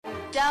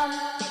dum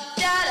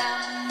da dum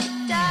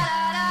da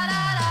da da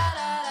da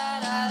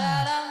da da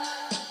dum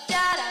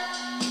da dum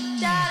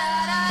da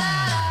da da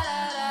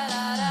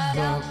da da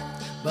dum.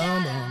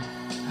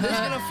 This is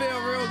gonna feel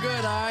real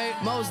good, alright?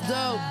 Most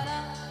dope.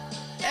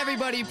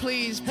 Everybody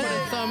please put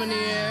a thumb in the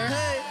air.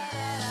 Hey.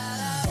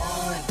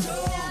 1, 2,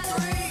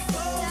 3,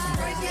 4. Some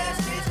crazy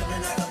ass kids gonna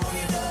knock up on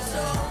your door,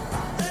 so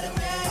let 'em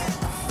in,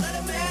 let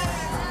 'em in,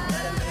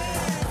 let 'em in.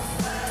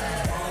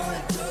 1,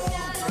 2,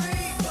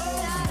 3,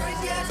 4. Some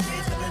crazy ass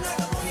kids gonna knock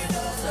up on your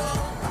door, so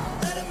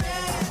let 'em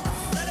in,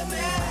 let 'em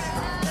in,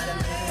 let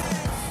 'em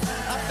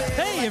in.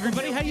 Hey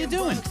everybody, how you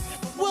doing?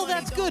 Well,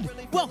 that's good.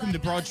 Welcome to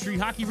Broad Street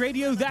Hockey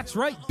Radio. That's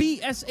right,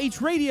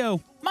 BSH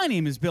Radio. My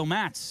name is Bill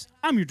Matz.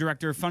 I'm your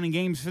director of fun and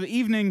games for the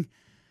evening.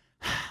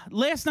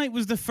 Last night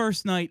was the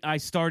first night I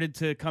started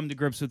to come to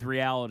grips with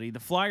reality. The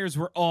Flyers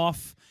were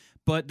off,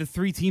 but the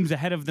three teams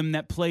ahead of them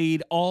that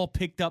played all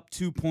picked up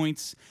 2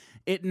 points.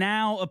 It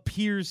now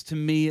appears to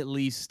me, at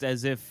least,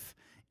 as if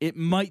it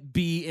might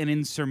be an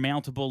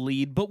insurmountable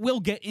lead, but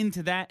we'll get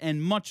into that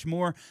and much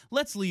more.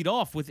 Let's lead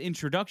off with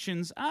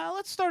introductions.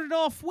 Let's start it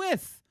off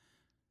with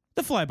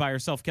the fly by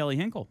herself, Kelly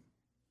Hinkle.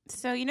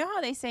 So you know how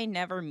they say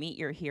never meet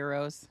your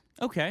heroes?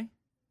 Okay,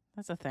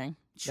 That's a thing.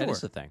 sure. That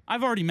is the thing.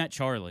 I've already met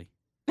Charlie,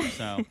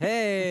 so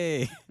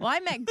Hey. Well, I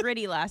met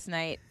Gritty last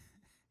night,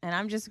 and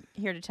I'm just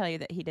here to tell you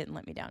that he didn't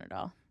let me down at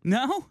all.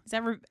 no. He's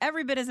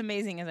every bit as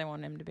amazing as I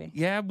wanted him to be.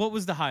 Yeah, what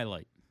was the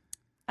highlight?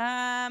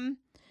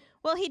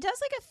 Well, he does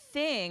like a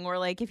thing where,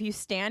 like, if you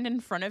stand in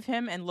front of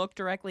him and look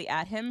directly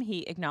at him,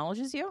 he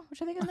acknowledges you,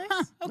 which I think is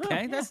nice.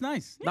 Okay, that's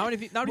nice. Not many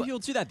people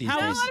do that these How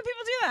Not a days. lot of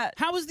people do that.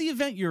 How was the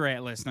event you were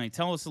at last night?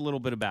 Tell us a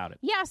little bit about it.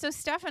 Yeah, so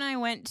Steph and I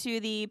went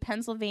to the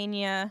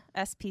Pennsylvania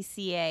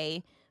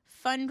SPCA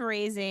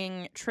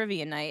fundraising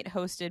trivia night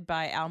hosted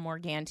by Al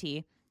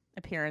Morganti,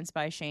 appearance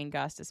by Shane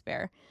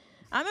Gostisbehere. It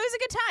was a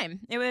good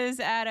time. It was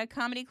at a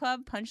comedy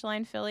club,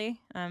 Punchline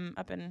Philly,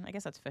 up in, I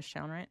guess that's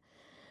Fishtown, right?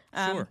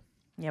 Sure.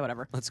 Yeah,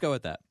 whatever. Let's go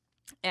with that.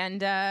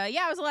 And yeah,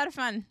 it was a lot of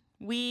fun.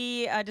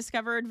 We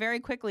discovered very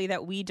quickly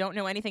that we don't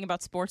know anything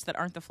about sports that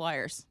aren't the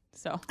Flyers.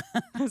 So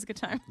it was a good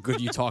time. Good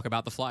you talk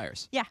about the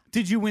Flyers. Yeah.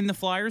 Did you win the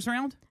Flyers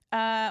round?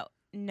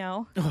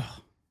 No.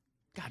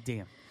 God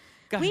damn.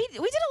 God. We did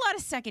a lot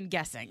of second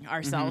guessing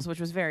ourselves, which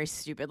was very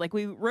stupid. Like,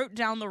 we wrote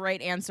down the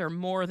right answer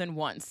more than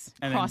once,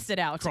 And then crossed it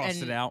out,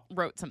 crossed and it out.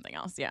 wrote something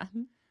else. Yeah.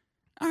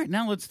 All right,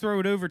 now let's throw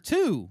it over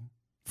to,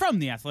 from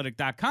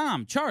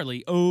theathletic.com,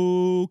 Charlie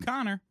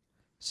O'Connor.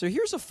 So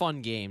here's a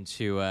fun game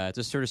to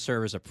sort of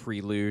serve as a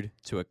prelude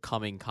to a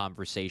coming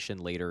conversation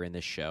later in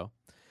this show.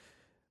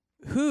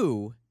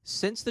 Who,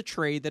 since the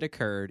trade that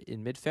occurred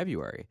in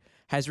mid-February,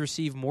 has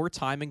received more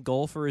time in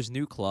goal for his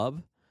new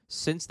club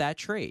since that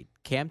trade?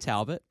 Cam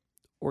Talbot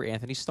or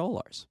Anthony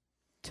Stolarz?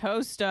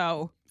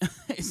 Toasto.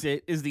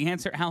 Is the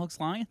answer Alex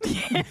Lyon?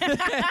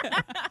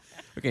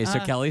 Okay, so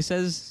Kelly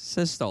says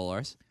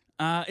Stolarz.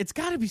 It's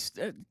got to be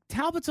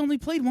Talbot's only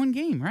played one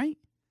game, right?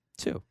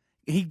 2.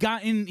 He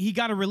got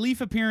a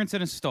relief appearance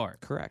and a start.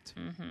 Correct.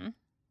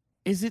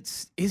 Is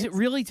it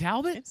really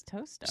Talbot? It's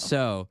Toasto.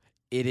 So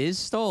it is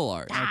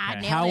Stolarz.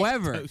 Okay.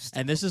 However, Toast.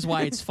 and this is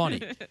why it's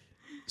funny,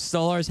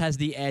 Stolarz has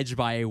the edge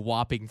by a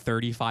whopping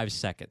 35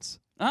 seconds.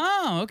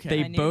 Oh, okay.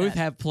 They I knew both that.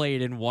 have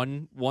played in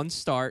one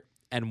start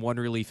and one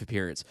relief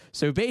appearance.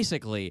 So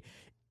basically,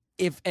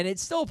 and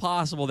it's still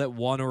possible that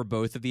one or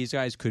both of these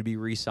guys could be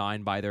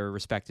re-signed by their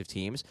respective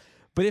teams.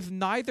 But if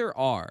neither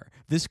are,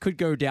 this could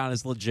go down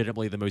as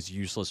legitimately the most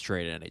useless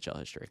trade in NHL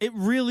history. It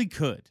really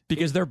could.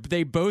 Because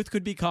they both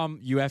could become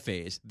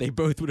UFAs. They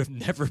both would have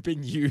never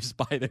been used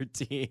by their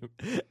team.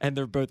 And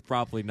they're both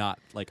probably not,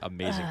 like,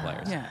 amazing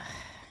players. Yeah.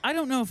 I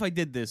don't know if I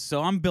did this,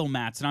 so I'm Bill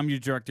Matz, and I'm your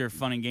director of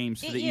fun and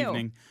games for the You.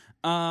 evening.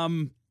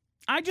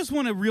 I just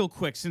want to, real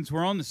quick, since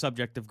we're on the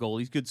subject of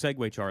goalies, good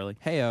segue, Charlie.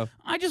 Heyo.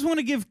 I just want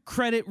to give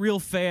credit real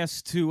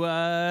fast to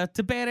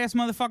badass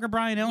motherfucker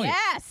Brian Elliott.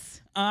 Yes.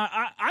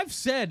 I've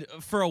said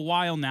for a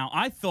while now,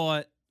 I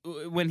thought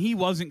when he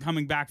wasn't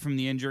coming back from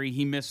the injury,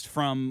 he missed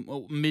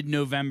from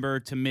mid-November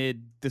to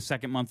the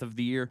second month of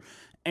the year.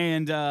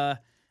 And I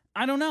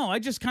don't know. I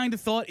just kind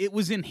of thought it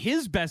was in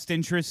his best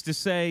interest to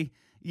say,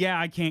 yeah,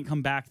 I can't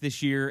come back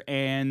this year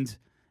and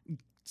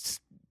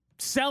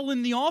sell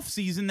in the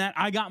offseason that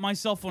I got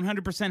myself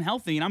 100%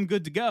 healthy and I'm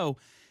good to go.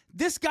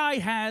 This guy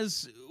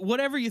has,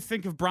 whatever you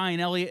think of Brian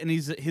Elliott and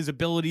his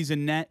abilities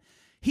in net,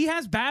 he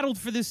has battled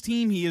for this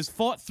team. He has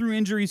fought through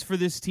injuries for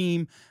this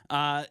team.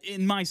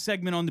 In my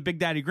segment on the Big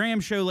Daddy Graham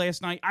show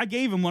last night, I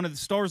gave him one of the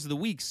stars of the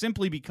week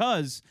simply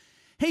because,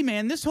 hey,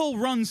 man, this whole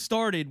run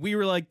started. We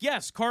were like,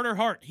 yes, Carter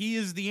Hart, he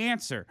is the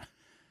answer.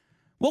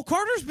 Well,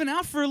 Carter's been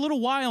out for a little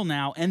while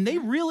now, and they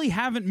really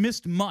haven't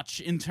missed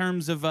much in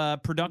terms of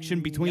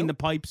production between the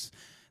pipes.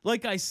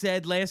 Like I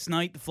said, last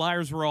night the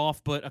Flyers were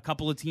off, but a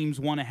couple of teams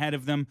won ahead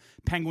of them.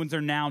 Penguins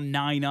are now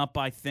 9 up,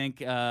 I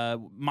think.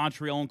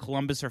 Montreal and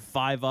Columbus are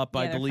 5 up,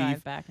 I they're believe.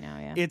 5 back now,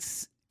 yeah.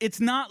 It's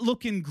not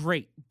looking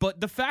great, but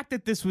the fact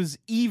that this was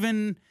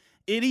even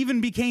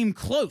became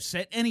close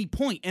at any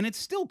point, and it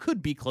still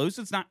could be close.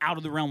 It's not out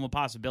of the realm of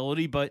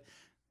possibility, but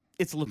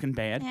it's looking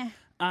bad.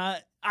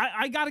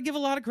 I got to give a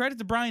lot of credit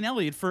to Brian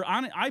Elliott for,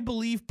 I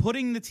believe,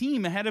 putting the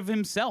team ahead of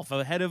himself,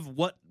 ahead of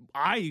what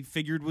I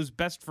figured was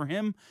best for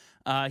him.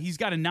 He's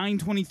got a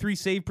 .923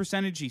 save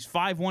percentage. He's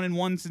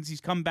 5-1-1 since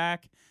he's come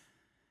back.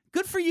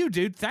 Good for you,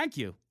 dude. Thank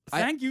you.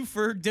 Thank you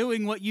for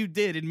doing what you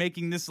did and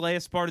making this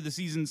last part of the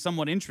season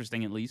somewhat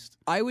interesting, at least.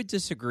 I would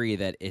disagree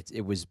that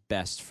it was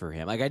best for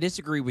him. Like, I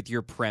disagree with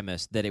your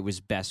premise that it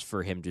was best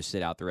for him to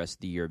sit out the rest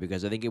of the year,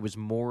 because I think it was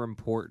more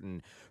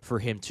important for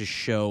him to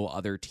show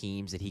other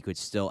teams that he could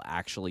still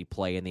actually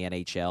play in the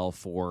NHL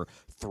for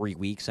 3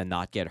 weeks and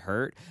not get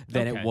hurt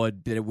than it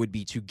would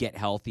be to get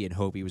healthy and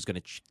hope he was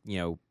going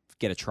to,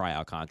 get a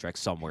tryout contract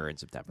somewhere in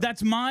September.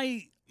 That's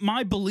my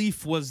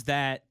belief, was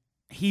that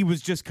he was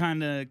just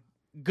kind of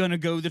going to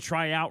go the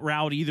tryout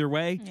route either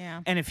way.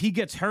 Yeah. And if he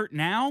gets hurt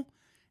now,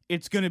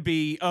 it's going to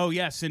be, oh,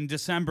 yes, in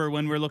December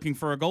when we're looking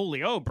for a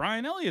goalie, oh,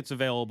 Brian Elliott's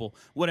available.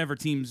 Whatever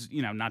teams,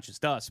 not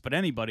just us, but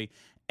anybody.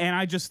 And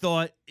I just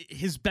thought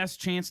his best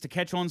chance to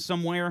catch on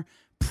somewhere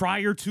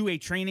prior to a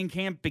training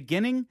camp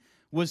beginning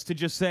was to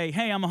just say,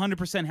 hey, I'm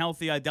 100%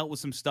 healthy. I dealt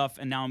with some stuff,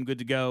 and now I'm good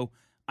to go.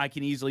 I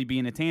can easily be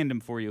in a tandem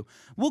for you.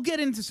 We'll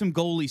get into some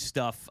goalie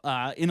stuff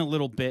in a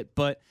little bit,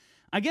 but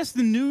I guess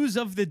the news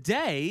of the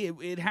day,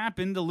 it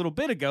happened a little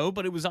bit ago,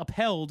 but it was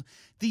upheld.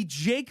 The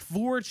Jake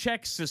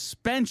Voracek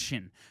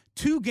suspension.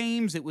 2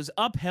 games, it was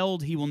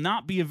upheld. He will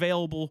not be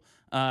available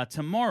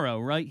tomorrow,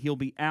 right? He'll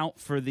be out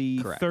for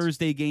the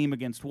Thursday game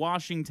against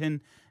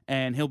Washington,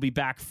 and he'll be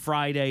back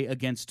Friday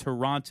against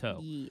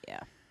Toronto. Yeah.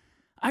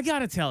 I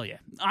gotta tell you,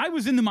 I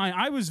was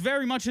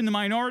very much in the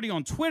minority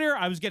on Twitter.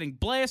 I was getting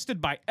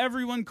blasted by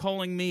everyone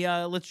calling me,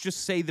 let's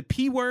just say, the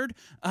P word.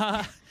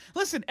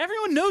 Listen,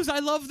 everyone knows I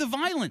love the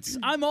violence.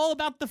 I'm all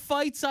about the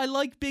fights. I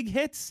like big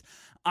hits.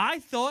 I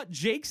thought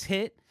Jake's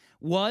hit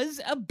was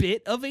a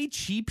bit of a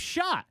cheap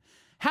shot.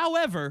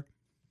 However,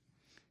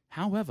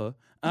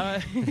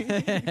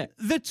 the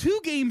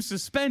 2-game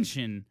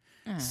suspension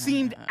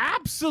seemed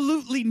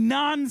absolutely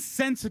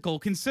nonsensical,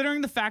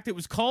 considering the fact it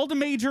was called a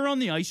major on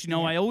the ice.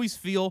 I always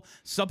feel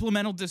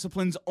supplemental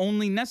discipline's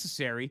only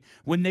necessary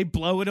when they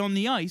blow it on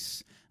the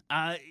ice.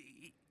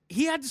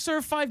 He had to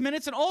serve 5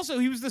 minutes, and also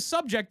he was the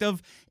subject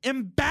of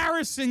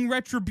embarrassing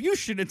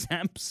retribution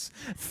attempts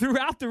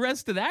throughout the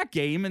rest of that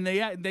game, and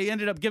they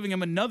ended up giving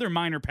him another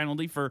minor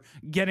penalty for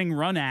getting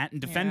run at and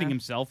defending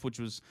himself, which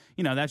was,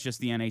 that's just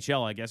the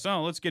NHL, I guess.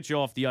 Oh, let's get you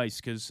off the ice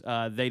because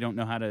they don't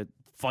know how to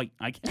fight.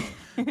 I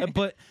can't.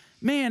 But,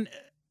 man,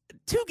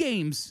 2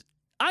 games,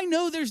 I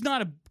know there's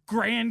not a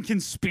grand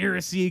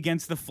conspiracy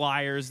against the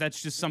Flyers. That's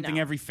just something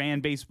every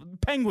fan base,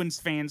 Penguins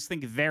fans,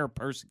 think they're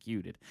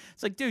persecuted.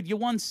 It's like, dude, you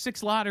won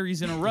 6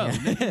 lotteries in a row.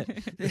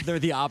 They're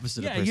the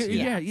opposite of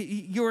persecuted.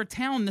 You're a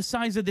town the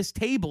size of this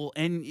table,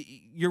 and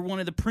you're one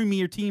of the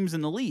premier teams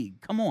in the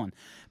league. Come on.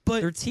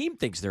 But their team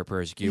thinks they're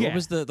persecuted. What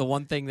was the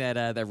one thing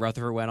that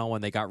Rutherford went on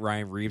when they got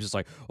Ryan Reeves? It's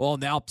like, well,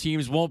 now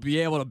teams won't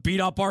be able to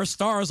beat up our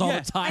stars all the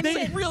time.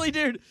 They really,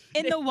 dude.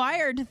 In the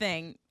Wired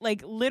thing,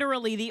 like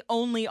literally the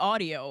only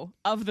audio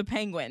of the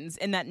Penguins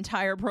in that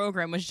entire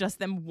program was just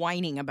them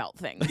whining about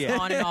things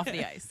on and off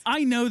the ice.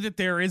 I know that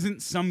there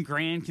isn't some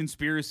grand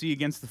conspiracy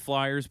against the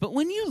Flyers, but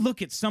when you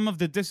look at some of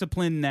the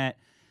discipline that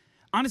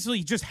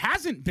honestly just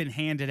hasn't been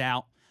handed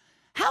out,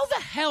 how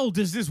the hell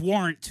does this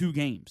warrant 2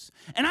 games?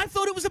 And I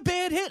thought it was a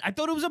bad hit. I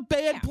thought it was a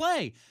bad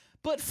play.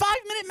 But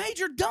 5-minute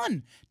major,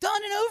 done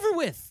and over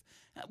with.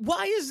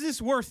 Why is this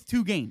worth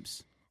 2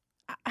 games?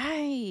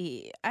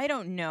 I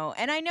don't know.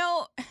 And I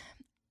know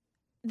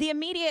the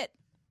immediate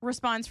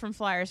response from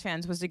Flyers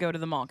fans was to go to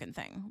the Malkin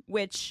thing,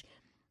 which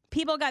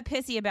people got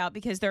pissy about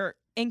because they're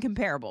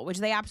incomparable, which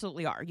they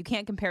absolutely are. You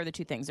can't compare the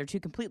 2 things. They're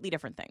 2 completely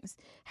different things.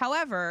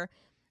 However,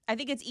 I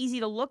think it's easy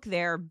to look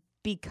there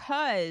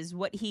because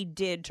what he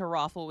did to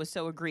Raffl was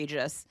so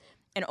egregious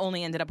and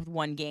only ended up with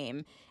 1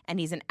 game, and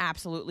he's an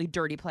absolutely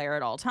dirty player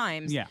at all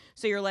times. Yeah.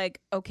 So you're like,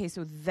 okay,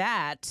 so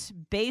that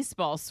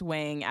baseball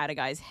swing at a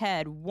guy's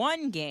head,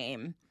 1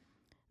 game,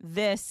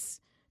 this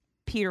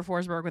Peter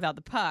Forsberg without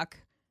the puck,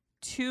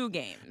 2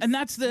 games. And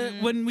that's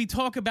when we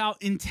talk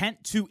about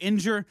intent to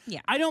injure,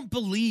 I don't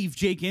believe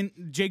Jake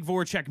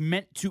Voracek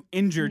meant to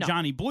injure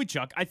Johnny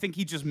Boychuk. I think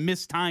he just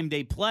mistimed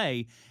a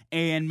play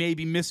and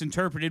maybe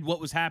misinterpreted what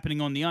was happening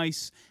on the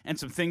ice, and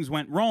some things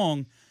went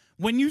wrong.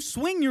 When you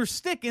swing your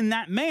stick in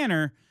that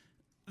manner,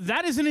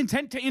 that is an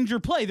intent to injure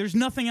play. There's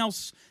nothing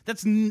else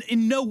that's in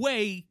no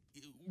way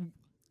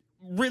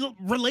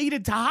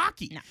related to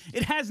hockey. No.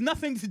 It has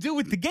nothing to do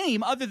with the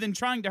game other than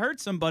trying to hurt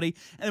somebody.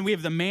 And we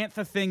have the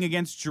Mantha thing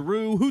against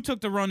Giroux. Who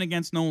took the run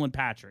against Nolan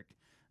Patrick?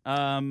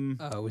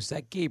 Was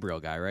that Gabriel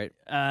guy, right?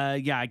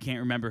 I can't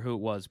remember who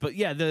it was. But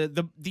yeah,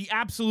 the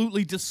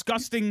absolutely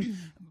disgusting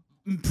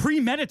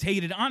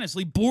premeditated,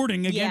 honestly,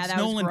 boarding against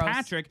Nolan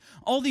Patrick.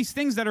 All these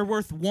things that are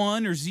worth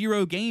 1 or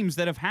 0 games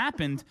that have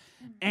happened.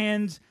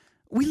 And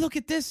we look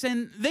at this,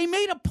 and they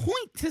made a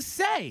point to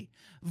say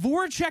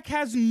Voracek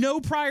has no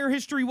prior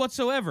history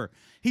whatsoever.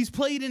 He's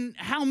played in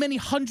how many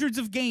hundreds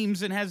of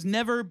games and has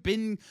never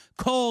been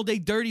called a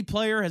dirty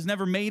player, has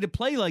never made a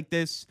play like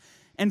this.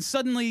 and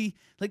suddenly,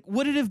 like,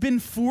 would it have been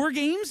 4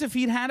 games if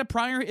he'd had a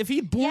prior? If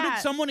he'd boarded Yeah.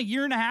 someone a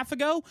year and a half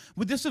ago,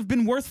 would this have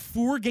been worth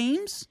 4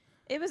 games?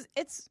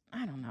 It's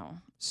I don't know.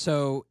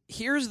 So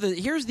here's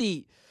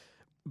the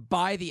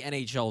by the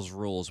NHL's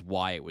rules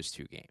why it was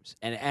 2 games,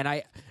 and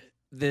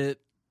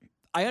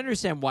I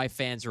understand why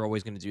fans are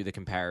always going to do the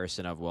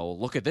comparison of, well,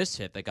 look at this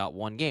hit, they got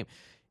 1 game.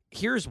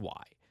 Here's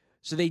why.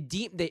 So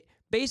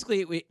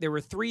basically there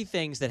were 3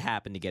 things that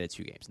happened to get it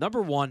 2 games.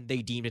 Number 1,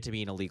 they deemed it to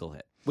be an illegal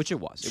hit, which it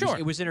was. Sure.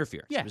 It was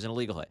interference. Yeah. It was an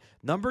illegal hit.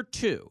 Number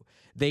 2,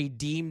 they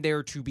deemed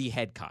there to be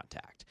head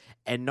contact.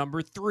 And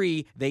number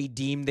 3, they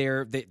didn't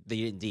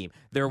deem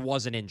there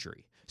was an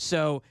injury.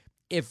 So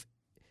if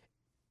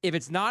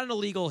it's not an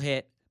illegal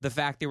hit, the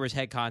fact there was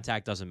head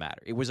contact doesn't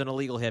matter. It was an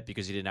illegal hit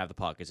because he didn't have the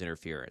puck. It's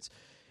interference.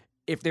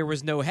 If there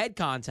was no head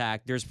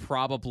contact, there's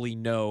probably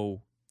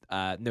no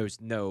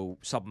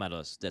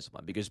supplemental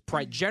discipline because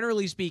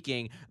generally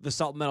speaking, the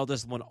supplemental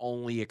discipline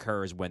only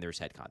occurs when there's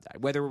head contact.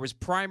 Whether it was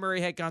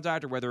primary head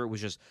contact or whether it was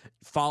just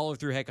follow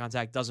through head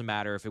contact doesn't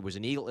matter. If it was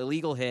an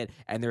illegal hit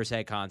and there's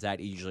head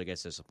contact, it usually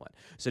gets disciplined.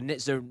 So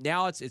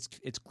now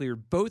it's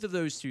cleared both of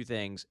those 2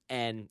 things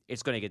and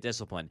it's going to get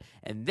disciplined.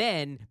 And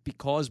then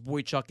because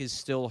Boychuk is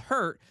still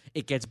hurt,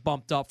 it gets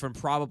bumped up from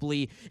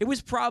probably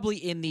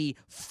in the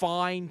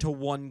fine to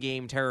 1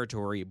 game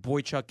territory.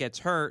 Boychuk gets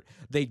hurt,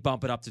 they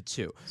bump it up to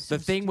 2. The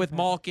thing with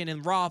Malkin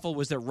and Raffl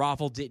was that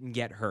Raffl didn't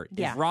get hurt.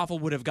 Yeah. If Raffl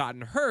would have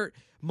gotten hurt,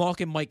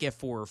 Malkin might get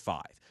 4 or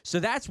 5. So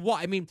that's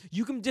why. I mean,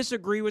 you can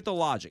disagree with the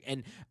logic.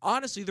 And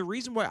honestly, the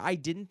reason why I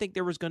didn't think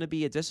there was going to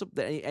be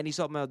any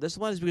supplemental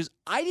discipline is because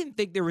I didn't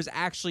think there was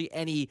actually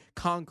any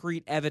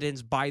concrete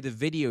evidence by the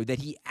video that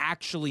he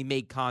actually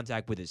made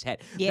contact with his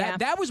head. Yeah.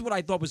 That was what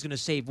I thought was going to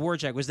save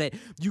Voracek, was that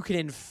you can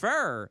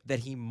infer that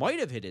he might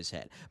have hit his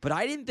head. But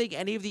I didn't think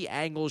any of the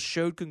angles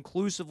showed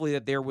conclusively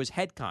that there was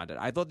head contact.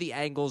 I thought the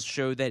angles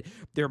showed that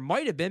there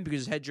might have been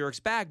because his head jerks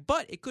back,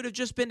 but it could have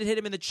just been to hit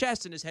him in the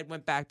chest and his head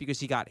went back because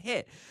he got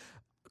hit.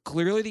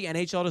 Clearly, the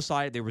NHL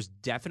decided there was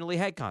definitely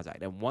head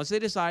contact. And once they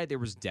decided there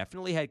was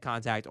definitely head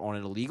contact on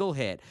an illegal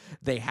hit,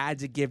 they had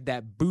to give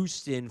that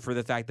boost in for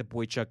the fact that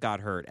Boychuk got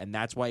hurt. And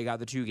that's why he got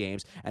the 2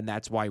 games. And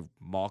that's why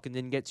Malkin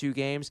didn't get 2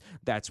 games.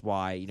 That's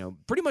why,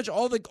 pretty much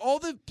all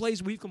the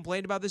plays we've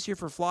complained about this year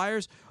for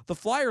Flyers, the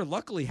Flyer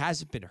luckily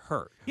hasn't been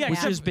hurt, which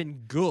has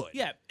been good.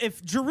 Yeah,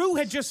 if Giroux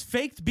had just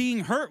faked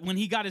being hurt when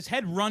he got his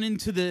head run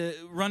into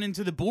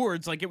the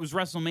boards like it was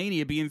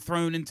WrestleMania being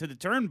thrown into the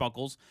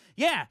turnbuckles,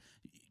 yeah,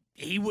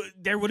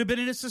 there would have been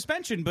a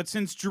suspension, but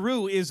since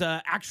Giroux is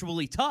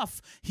actually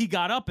tough, he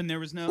got up and there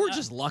was no. We're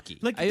just lucky.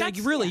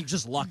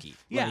 Just lucky.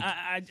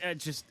 Yeah,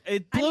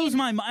 it blows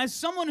my mind. As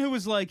someone who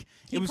was like,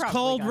 it was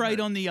called right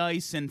on the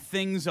ice and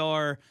things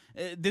are,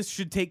 this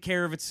should take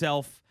care of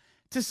itself.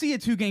 To see a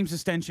 2-game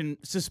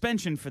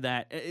suspension for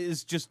that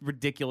is just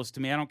ridiculous to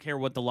me. I don't care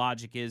what the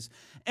logic is.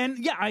 And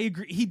yeah, I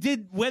agree. He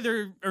did,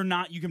 whether or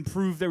not you can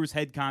prove there was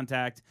head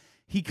contact,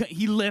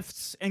 he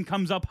lifts and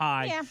comes up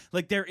high. Yeah.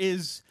 Like there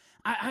is.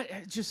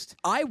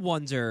 I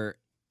wonder,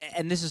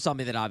 and this is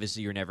something that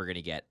obviously you're never going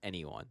to get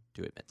anyone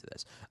to admit to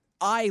this.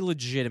 I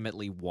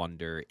legitimately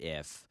wonder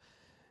if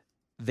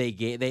they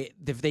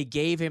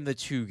gave him the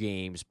 2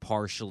 games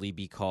partially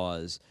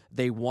because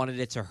they wanted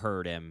it to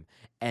hurt him,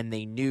 and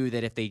they knew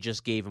that if they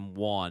just gave him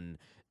 1,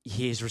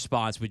 his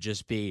response would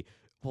just be,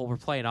 well, we're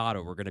playing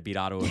Ottawa. We're going to beat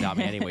Ottawa without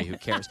me anyway. Who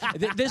cares?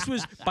 This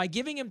was, by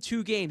giving him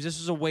 2 games, this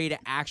was a way to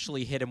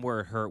actually hit him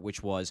where it hurt,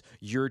 which was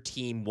your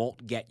team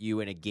won't get you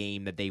in a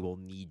game that they will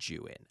need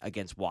you in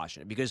against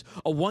Washington. Because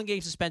a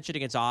 1-game suspension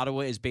against Ottawa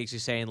is basically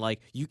saying,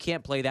 like, you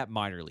can't play that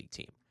minor league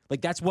team.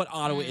 Like, that's what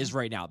Ottawa is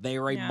right now. They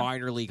are a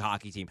minor league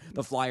hockey team.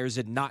 The Flyers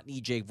did not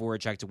need Jake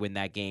Voracek to win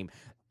that game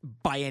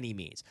by any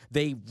means.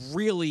 They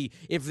really,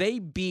 if they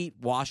beat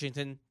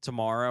Washington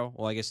tomorrow,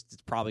 well, I guess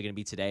it's probably going to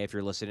be today if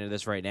you're listening to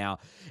this right now,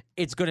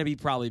 it's going to be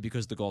probably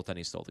because the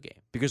goaltending stole the game.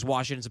 Because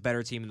Washington's a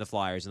better team than the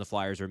Flyers, and the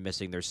Flyers are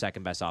missing their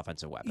second best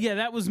offensive weapon. Yeah,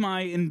 that was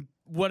in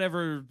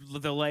whatever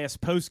the last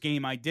post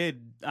game I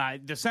did,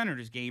 the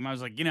Senators game. I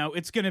was like,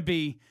 it's going to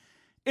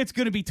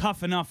be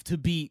tough enough to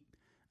beat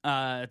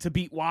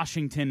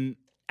Washington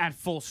at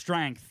full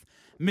strength,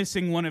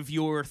 missing one of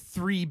your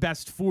 3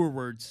 best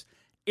forwards.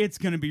 It's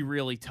going to be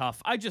really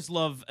tough. I just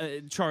love,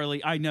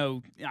 Charlie, I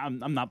know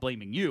I'm not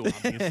blaming you,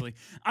 obviously.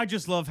 I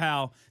just love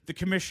how the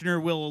commissioner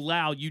will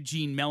allow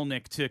Eugene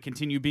Melnick to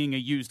continue being a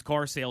used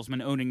car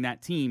salesman owning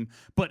that team,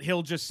 but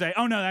he'll just say,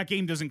 oh, no, that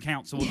game doesn't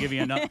count, so we'll give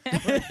you another.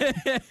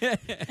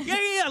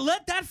 Yeah.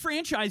 Let that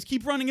franchise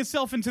keep running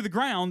itself into the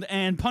ground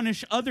and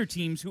punish other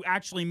teams who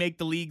actually make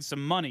the league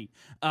some money.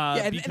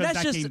 And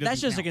that's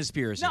just a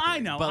conspiracy. No, theory.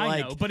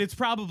 I know, but it's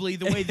probably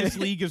the way this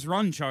league is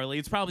run, Charlie.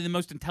 It's probably the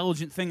most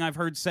intelligent thing I've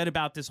heard said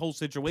about this whole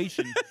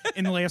situation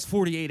in the last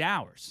 48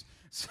 hours.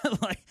 So,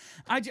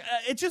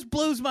 it just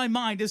blows my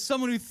mind as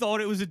someone who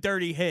thought it was a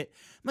dirty hit.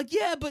 like,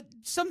 yeah, but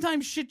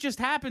sometimes shit just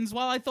happens.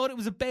 While I thought it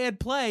was a bad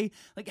play,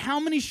 like, how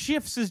many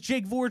shifts is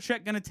Jake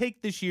Voracek going to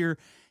take this year?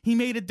 He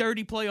made a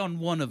dirty play on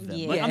one of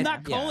them. Like, I'm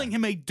not calling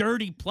him a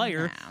dirty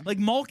player. No. Like,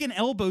 Malkin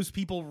elbows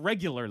people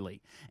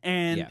regularly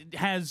and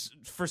has,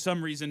 for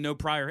some reason, no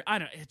prior. I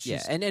don't. It's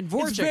just, and it's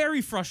Voracek,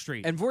 very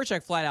frustrating. And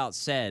Voracek flat out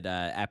said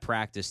at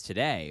practice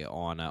today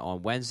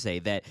on Wednesday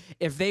that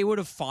if they would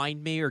have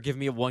fined me or given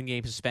me a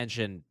 1-game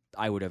suspension,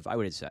 I would have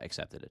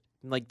accepted it.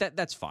 Like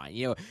that's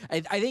fine.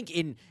 I think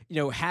in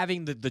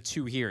having the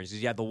two hearings,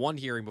 he had the one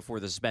hearing before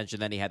the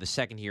suspension, then he had the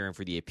second hearing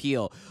for the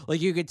appeal.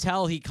 Like, you could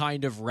tell he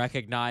kind of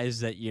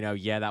recognized that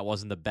that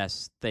wasn't the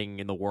best thing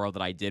in the world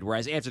that I did.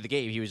 Whereas after the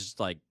game, he was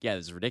just like, yeah,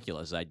 this is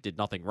ridiculous. I did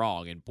nothing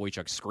wrong, and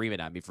Boychuk's screaming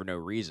at me for no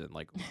reason.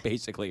 Like,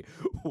 basically,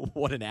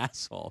 what an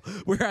asshole.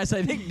 Whereas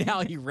I think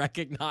now he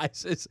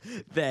recognizes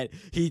that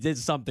he did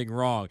something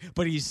wrong,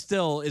 but he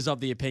still is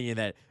of the opinion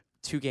that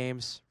 2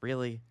 games,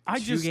 really? I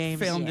just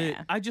found it.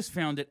 Yeah. I just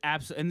found it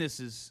absolutely. And this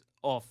is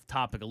off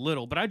topic a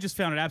little, but I just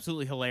found it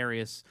absolutely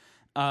hilarious.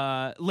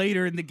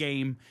 Later in the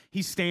game,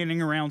 he's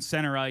standing around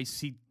center ice.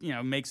 He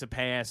makes a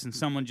pass, and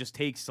someone just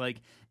takes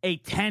like a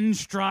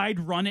 10-stride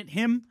run at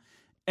him,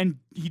 and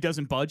he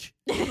doesn't budge.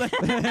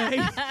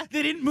 They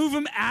didn't move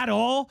him at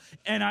all.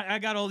 And I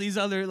got all these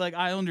other like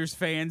Islanders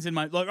fans in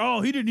my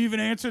oh, he didn't even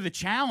answer the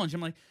challenge.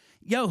 I'm like,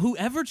 yo,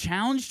 whoever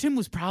challenged him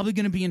was probably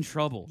going to be in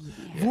trouble.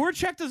 Yeah.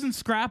 Voracek doesn't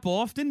scrap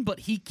often,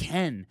 but he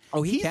can.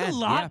 Oh, he's can.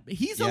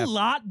 He's a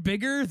lot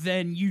bigger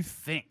than you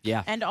think.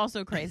 Yeah. And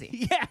also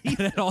crazy. Yeah.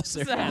 That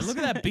also Yeah, look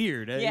at that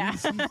beard. Yeah.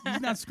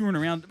 He's not screwing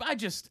around.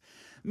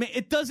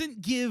 It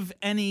doesn't give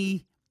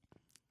any...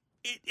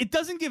 It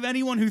doesn't give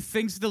anyone who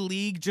thinks the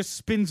league just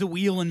spins a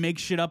wheel and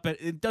makes shit up.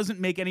 It doesn't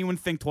make anyone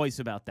think twice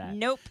about that.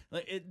 Nope.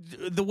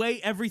 The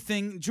way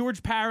everything...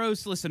 George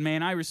Parros, listen,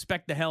 man, I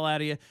respect the hell out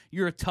of you.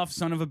 You're a tough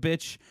son of a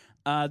bitch.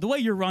 The way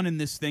you're running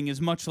this thing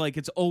is much like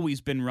it's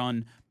always been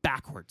run,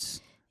 backwards.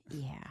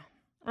 Yeah.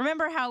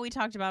 Remember how we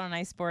talked about on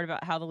Ice Sport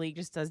about how the league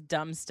just does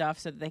dumb stuff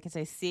so that they can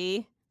say,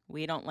 see,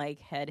 we don't like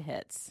head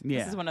hits. Yeah.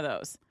 This is one of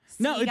those.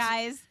 No, See,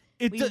 guys...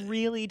 It we do-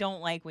 really don't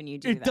like when you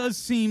do It that. does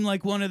seem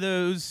like one of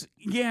those,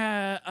 we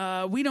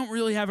don't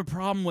really have a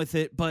problem with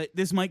it, but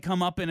this might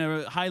come up in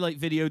a highlight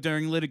video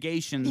during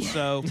litigation.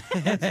 So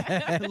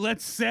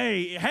let's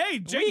say, hey,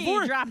 Jake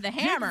We dropped the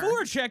hammer. Jake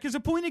Voracek is a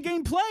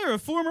point-a-game player, a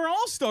former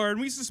All-Star,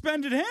 and we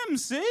suspended him,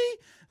 see?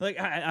 Like,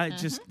 I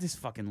just, this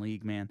fucking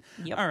league, man.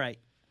 Yep. All right.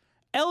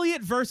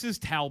 Elliott versus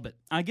Talbot.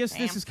 I guess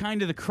this Bam. is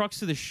kind of the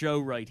crux of the show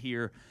right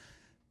here.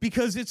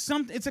 Because it's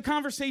a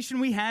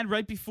conversation we had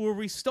right before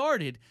we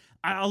started.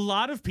 A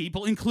lot of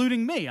people,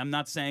 including me, I'm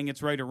not saying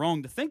it's right or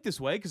wrong to think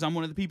this way because I'm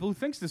one of the people who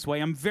thinks this way.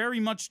 I'm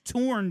very much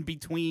torn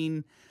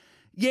between,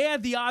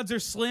 the odds are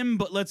slim,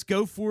 but let's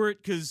go for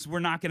it because we're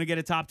not going to get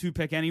a top 2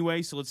 pick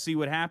anyway, so let's see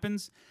what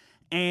happens.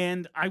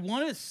 And I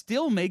want to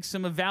still make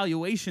some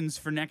evaluations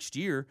for next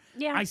year.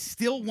 Yeah. I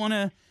still want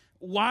to,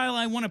 while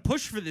I want to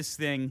push for this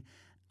thing,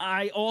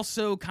 I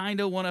also kind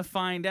of want to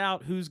find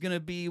out who's going to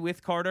be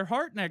with Carter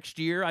Hart next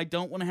year. I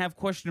don't want to have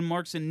question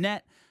marks in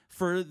net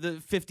for the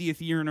 50th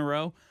year in a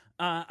row.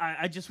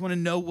 I just want to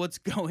know what's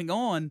going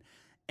on.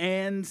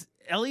 And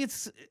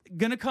Elliott's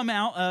going to come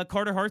out.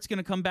 Carter Hart's going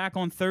to come back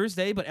on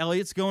Thursday, but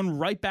Elliott's going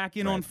right back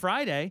in on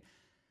Friday.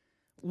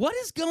 What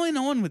is going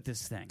on with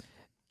this thing?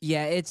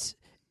 Yeah, it's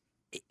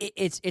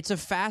a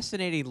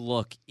fascinating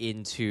look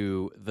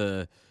into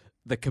the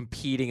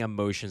competing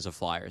emotions of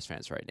Flyers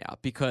fans right now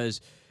because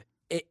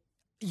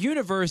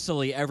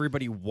universally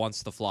everybody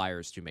wants the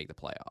Flyers to make the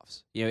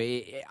playoffs.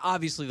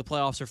 Obviously the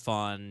playoffs are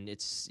fun.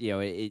 It's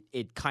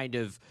it kind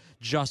of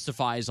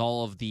justifies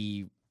all of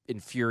the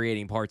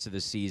infuriating parts of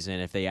the season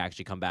if they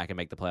actually come back and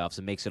make the playoffs.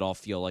 It makes it all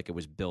feel like it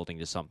was building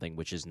to something,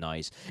 which is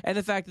nice. And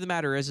the fact of the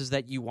matter is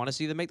that you want to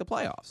see them make the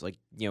playoffs. Like,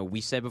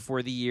 we said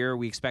before the year,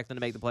 we expect them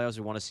to make the playoffs.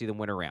 We want to see them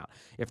win a round.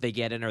 If they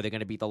get in, are they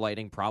going to beat the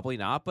Lightning? Probably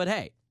not. But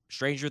hey,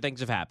 stranger things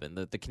have happened.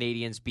 The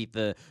Canadians beat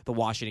the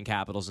Washington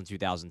Capitals in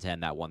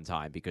 2010 that one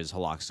time because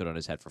Halak stood on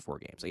his head for 4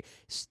 games. Like,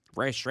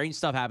 strange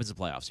stuff happens in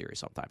playoff series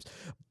sometimes.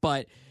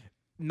 But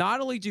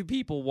not only do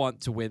people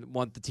want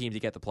the team to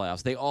get the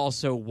playoffs, they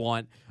also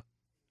want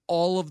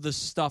all of the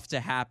stuff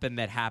to happen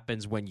that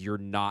happens when you're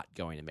not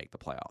going to make the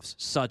playoffs,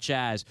 such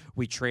as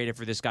we traded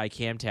for this guy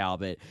Cam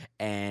Talbot,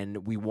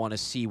 and we want to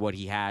see what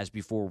he has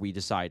before we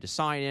decide to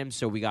sign him,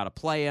 so we got to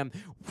play him,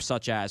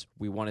 such as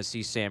we want to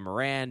see Sam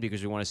Moran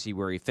because we want to see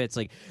where he fits.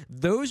 Like,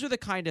 those are the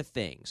kind of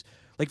things.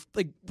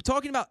 Like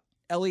talking about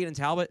Elliott and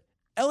Talbot,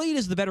 Elliott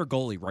is the better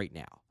goalie right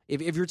now.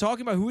 If you're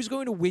talking about who's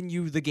going to win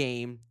you the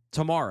game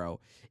tomorrow,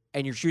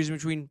 and you're choosing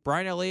between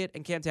Brian Elliott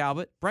and Cam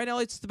Talbot, Brian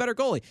Elliott's the better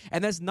goalie.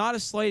 And that's not a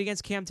slight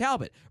against Cam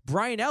Talbot.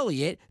 Brian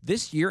Elliott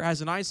this year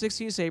has a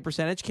 .916 save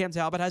percentage. Cam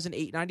Talbot has an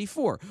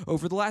 .894.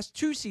 Over the last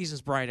 2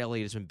 seasons, Brian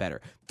Elliott has been better.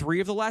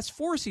 3 of the last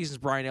 4 seasons,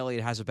 Brian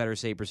Elliott has a better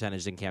save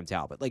percentage than Cam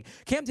Talbot. Like,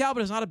 Cam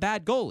Talbot is not a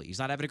bad goalie. He's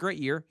not having a great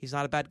year. He's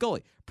not a bad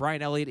goalie.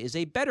 Brian Elliott is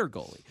a better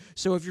goalie.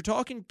 So if you're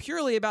talking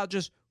purely about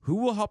just who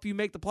will help you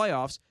make the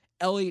playoffs,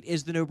 Elliott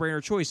is the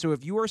no-brainer choice. So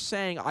if you are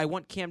saying, I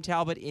want Cam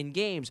Talbot in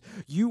games,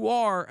 you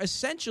are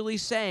essentially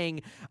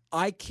saying,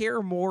 I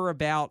care more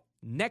about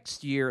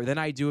next year than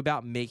I do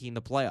about making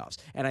the playoffs.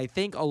 And I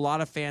think a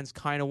lot of fans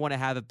kind of want to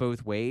have it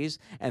both ways,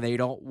 and they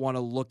don't want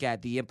to look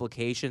at the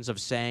implications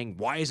of saying,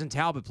 why isn't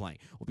Talbot playing?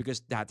 Well,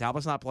 because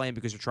Talbot's not playing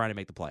because you're trying to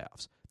make the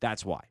playoffs.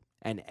 That's why.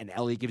 And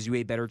Elliott gives you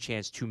a better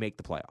chance to make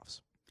the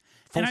playoffs.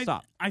 Full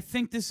stop. I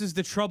think this is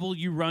the trouble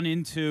you run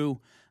into.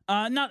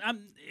 Not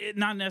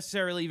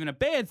necessarily even a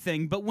bad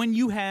thing, but when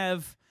you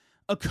have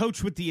a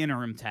coach with the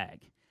interim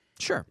tag.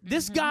 Sure.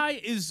 This guy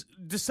is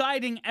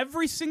deciding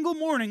every single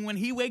morning when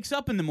he wakes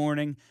up in the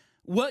morning,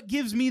 what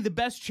gives me the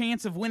best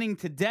chance of winning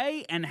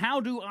today, and how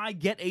do I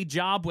get a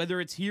job,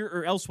 whether it's here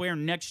or elsewhere,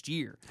 next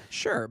year?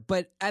 Sure,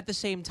 but at the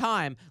same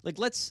time, like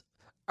let's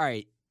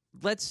try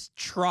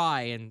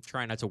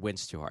not to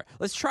wince too hard.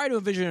 Let's try to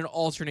envision an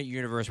alternate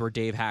universe where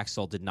Dave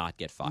Haxtell did not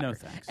get fired. No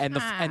thanks. And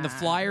the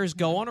Flyers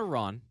go on a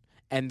run.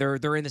 And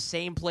they're in the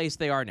same place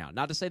they are now.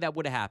 Not to say that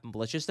would have happened, but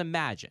let's just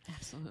imagine.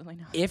 Absolutely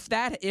not. If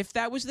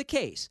that was the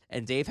case,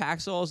 and Dave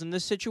Haxtell is in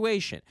this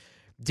situation,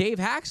 Dave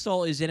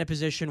Haxtell is in a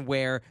position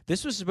where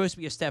this was supposed to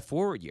be a step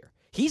forward year.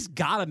 He's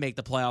got to make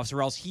the playoffs,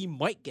 or else he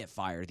might get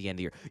fired at the end of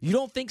the year. You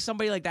don't think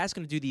somebody like that's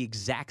going to do the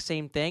exact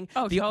same thing?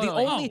 Oh, the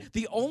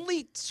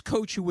only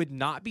coach who would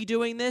not be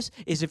doing this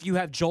is if you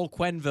have Joel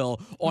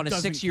Quenneville on a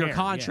doesn't 6-year care,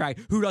 contract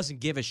who doesn't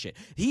give a shit.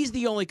 He's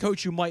the only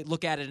coach who might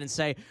look at it and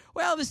say,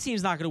 well, this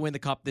team's not going to win the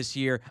cup this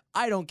year.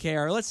 I don't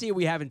care. Let's see what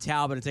we have in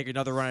Talbot and take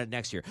another run at it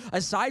next year.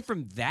 Aside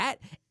from that,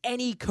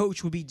 any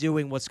coach would be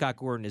doing what Scott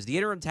Gordon is. The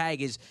interim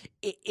tag is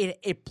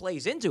it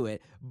plays into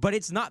it, but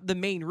it's not the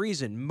main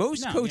reason.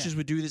 Most coaches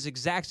would do this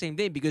exact same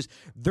thing because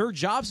their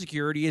job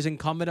security is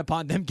incumbent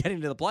upon them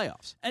getting to the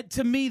playoffs.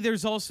 To me,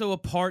 there's also a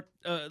part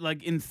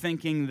in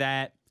thinking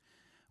that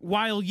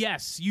while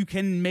yes, you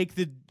can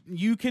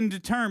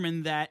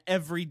determine that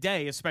every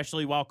day,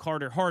 especially while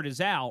Carter Hart is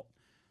out,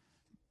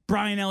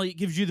 Brian Elliott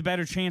gives you the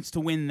better chance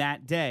to win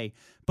that day.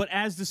 But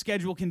as the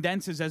schedule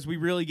condenses, as we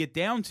really get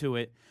down to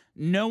it,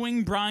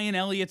 knowing Brian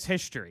Elliott's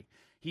history,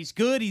 he's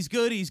good,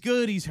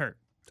 he's hurt.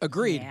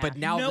 Agreed, Yeah. but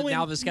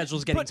now the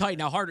schedule's getting tight.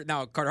 Now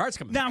Carter Hart's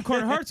coming back. Now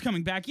Carter Hart's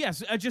coming back,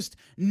 yes. Just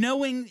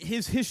knowing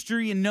his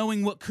history and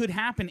knowing what could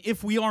happen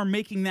if we are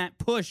making that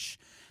push,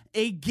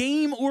 a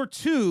game or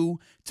two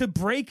to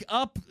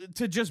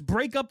just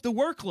break up the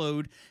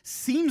workload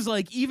seems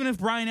like, even if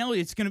Brian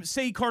Elliott's going to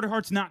say Carter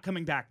Hart's not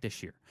coming back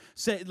this year.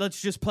 Say,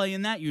 let's just play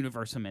in that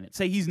universe a minute.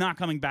 Say he's not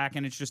coming back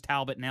and it's just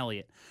Talbot and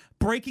Elliott.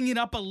 Breaking it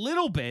up a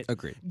little bit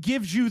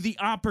gives you the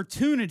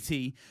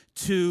opportunity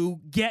to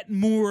get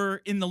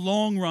more in the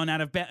long run out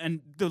of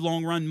and the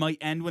long run might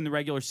end when the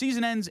regular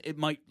season ends. It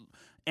might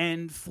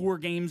end 4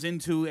 games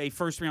into a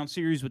first round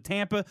series with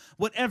Tampa.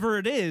 Whatever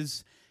it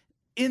is,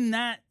 in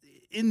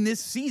this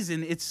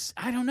season, it's,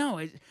 I don't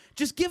know.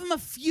 Just give him a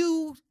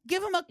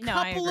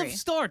couple of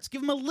starts.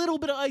 Give him a little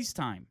bit of ice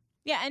time.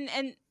 Yeah,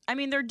 and I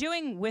mean, they're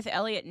doing with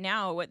Elliott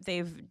now what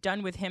they've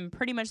done with him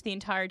pretty much the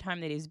entire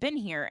time that he's been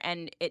here,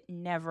 and it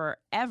never,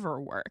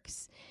 ever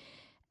works.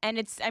 And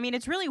it's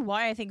really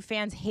why I think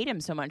fans hate him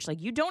so much.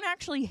 Like, you don't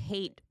actually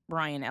hate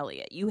Brian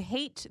Elliott. You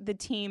hate the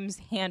team's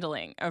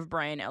handling of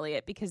Brian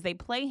Elliott because they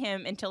play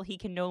him until he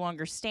can no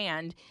longer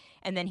stand,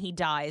 and then he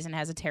dies and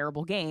has a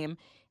terrible game,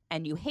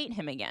 and you hate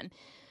him again.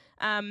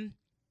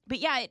 But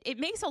yeah, it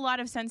makes a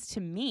lot of sense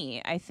to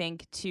me, I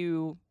think,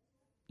 to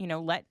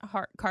let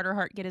Carter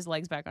Hart get his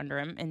legs back under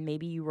him, and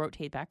maybe you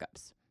rotate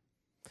backups.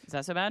 Is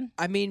that so bad?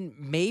 I mean,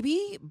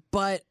 maybe,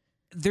 but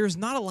there's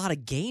not a lot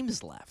of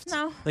games left.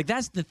 No. Like,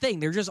 that's the thing.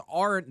 There just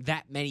aren't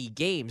that many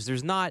games.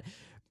 There's not...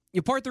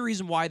 Part of the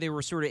reason why they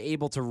were sort of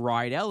able to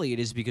ride Elliott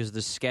is because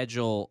the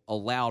schedule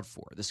allowed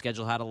for it. The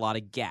schedule had a lot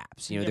of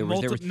gaps. There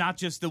was not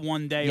just the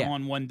 1 day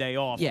on, 1 day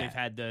off.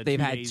 Yeah.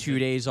 They've had 2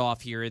 days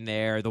off here and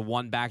there. The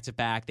one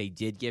back-to-back, they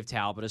did give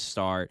Talbot a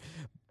start.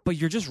 But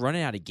you're just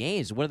running out of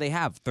games. What do they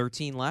have?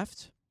 13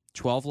 left?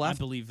 12 left? I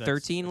believe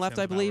 13 left,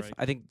 I believe. Right.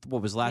 I think,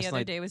 what was last The other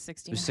night? day was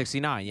 69. It was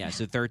 69, yeah.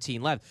 So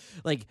 13 left.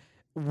 Like,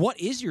 what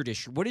is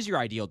your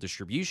ideal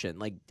distribution?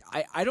 Like,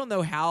 I don't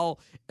know how,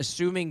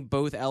 assuming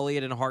both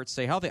Elliott and Hart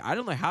stay healthy, I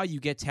don't know how you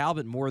get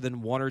Talbot more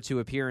than 1 or 2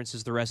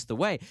 appearances the rest of the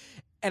way.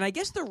 And I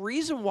guess the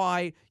reason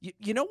why,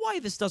 you know why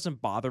this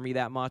doesn't bother me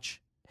that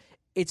much?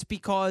 It's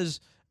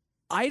because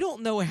I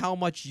don't know how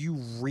much you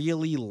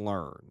really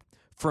learn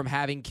from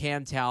having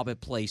Cam Talbot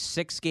play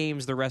 6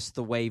 games the rest of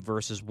the way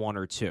versus 1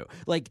 or 2.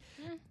 Like,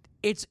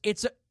 it's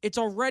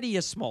already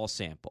a small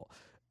sample.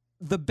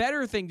 The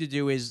better thing to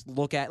do is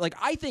look at, like,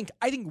 I think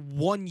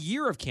 1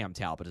 year of Cam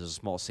Talbot is a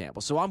small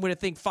sample. So I'm going to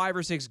think 5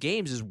 or 6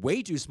 games is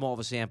way too small of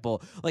a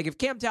sample. Like, if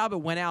Cam Talbot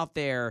went out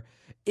there,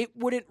 it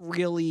wouldn't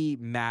really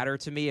matter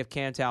to me if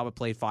Cam Talbot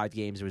played 5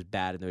 games and was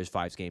bad in those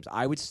 5 games.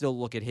 I would still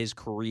look at his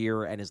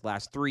career and his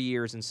last 3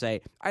 years and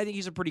say, I think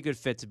he's a pretty good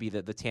fit to be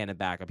the tandem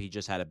backup. He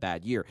just had a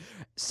bad year.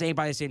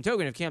 By the same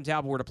token, if Cam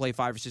Talbot were to play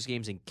 5 or 6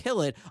 games and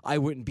kill it, I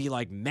wouldn't be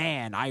like,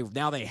 man,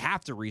 now they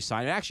have to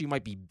re-sign. It actually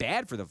might be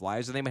bad for the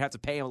Flyers, and they might have to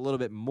pay him a little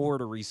bit more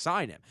to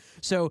re-sign him.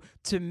 So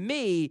to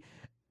me,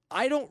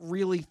 I don't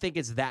really think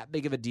it's that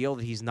big of a deal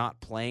that he's not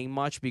playing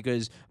much,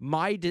 because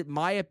my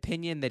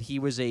opinion that he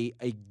was a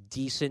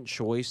decent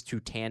choice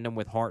to tandem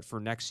with Hart for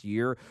next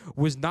year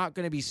was not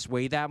going to be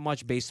swayed that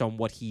much based on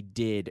what he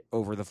did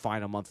over the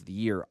final month of the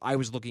year. I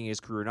was looking at his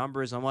career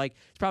numbers. I'm like,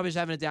 he's probably just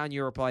having a down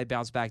year. Will probably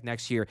bounce back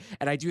next year.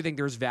 And I do think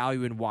there's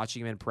value in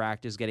watching him in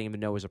practice, getting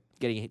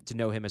to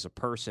know him as a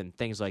person,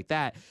 things like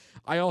that.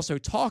 I also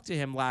talked to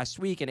him last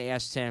week and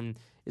asked him,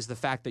 is the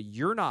fact that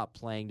you're not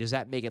playing, does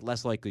that make it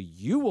less likely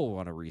you will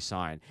want to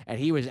resign? And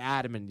he was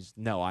adamant,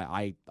 no,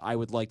 I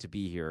would like to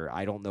be here.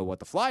 I don't know what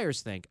the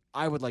Flyers think.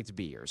 I would like to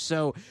be here.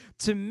 So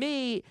to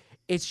me,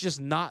 it's just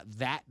not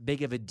that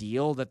big of a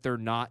deal that they're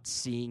not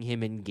seeing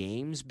him in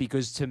games,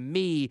 because to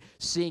me,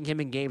 seeing him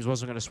in games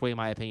wasn't going to sway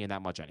my opinion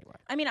that much anyway.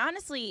 I mean,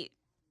 honestly,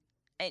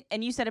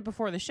 and you said it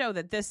before the show,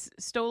 that this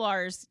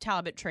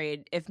Stolarz-Talbot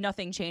trade, if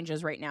nothing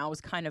changes right now,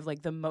 was kind of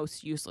like the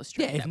most useless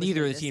trade. Yeah, if that was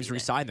neither made of the this teams season.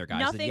 re-sign their guys,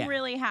 Nothing then yeah.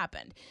 really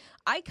happened.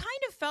 I kind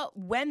of felt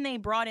when they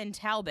brought in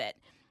Talbot,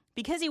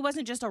 because he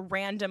wasn't just a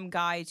random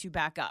guy to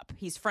back up.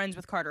 He's friends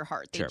with Carter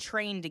Hart. They Sure.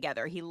 train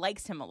together. He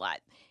likes him a lot.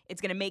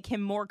 It's going to make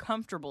him more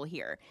comfortable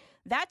here.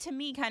 That to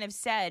me kind of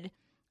said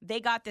they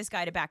got this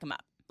guy to back him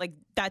up. Like,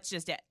 that's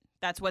just it.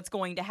 That's what's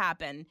going to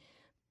happen,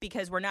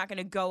 because we're not going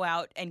to go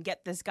out and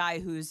get this guy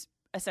who's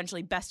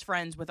essentially best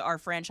friends with our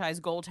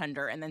franchise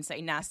goaltender and then say,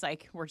 nah,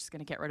 psych, we're just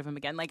going to get rid of him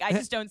again. Like, I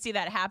just don't see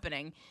that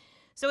happening.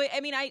 So, I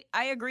mean,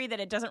 I agree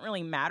that it doesn't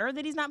really matter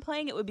that he's not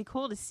playing. It would be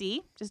cool to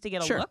see, just to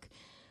get a Sure. look.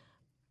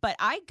 But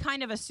I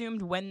kind of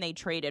assumed when they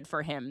traded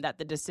for him that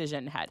the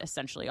decision had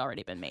essentially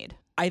already been made.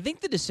 I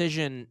think the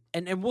decision,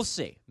 and we'll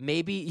see.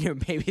 Maybe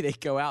maybe they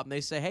go out and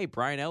they say, "Hey,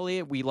 Brian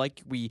Elliott, we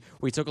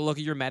took a look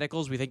at your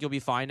medicals. We think you'll be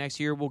fine next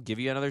year. We'll give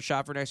you another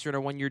shot for next year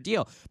on a 1-year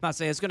deal." I'm not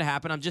saying it's going to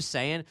happen. I'm just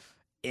saying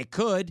it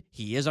could.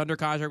 He is under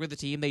contract with the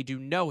team. They do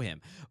know him.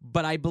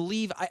 But I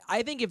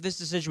think if this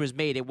decision was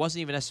made, it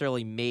wasn't even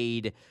necessarily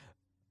made.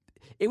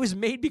 It was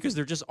made because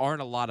there just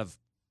aren't a lot of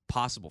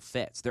possible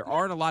fits. There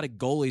aren't a lot of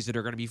goalies that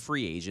are going to be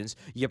free agents.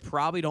 You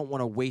probably don't want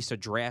to waste a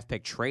draft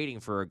pick trading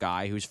for a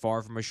guy who's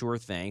far from a sure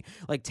thing.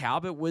 Like,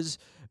 Talbot was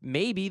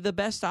maybe the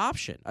best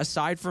option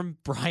aside from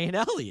Brian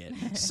Elliott.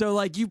 So,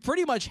 like, you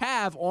pretty much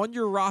have on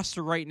your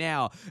roster right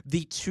now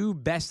the two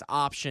best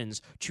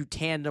options to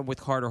tandem with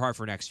Carter Hart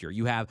for next year.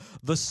 You have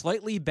the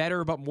slightly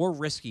better but more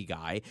risky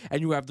guy,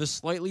 and you have the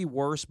slightly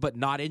worse but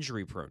not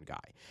injury prone guy.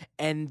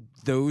 And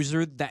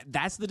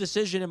that's the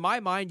decision in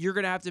my mind you're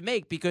going to have to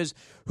make, because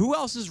who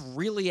else is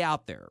really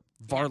out there?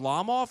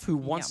 Varlamov, who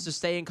wants to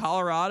stay in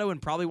Colorado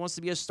and probably wants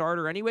to be a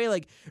starter anyway.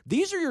 Like,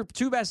 these are your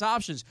two best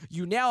options.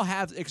 You now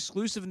have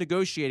exclusive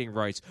negotiating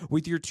rights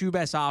with your two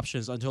best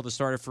options until the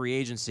start of free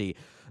agency.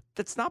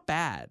 That's not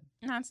bad.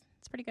 No, it's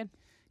pretty good.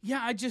 Yeah,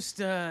 I just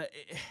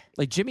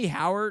Like, Jimmy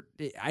Howard,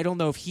 I don't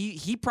know if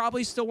he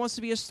probably still wants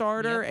to be a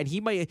starter, and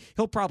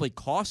he'll probably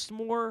cost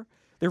more.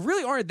 There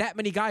really aren't that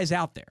many guys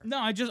out there. no.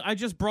 I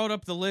just brought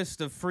up the list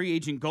of free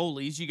agent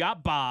goalies. You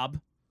got Bob,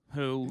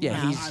 who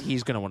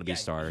He's going to want to be a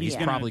starter. He's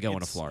gonna- probably going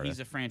to it's- Florida. He's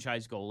a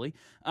franchise goalie.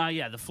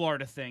 The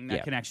Florida thing,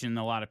 that connection,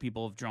 a lot of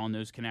people have drawn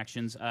those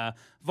connections.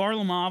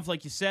 Varlamov,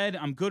 like you said,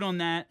 I'm good on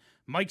that.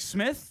 Mike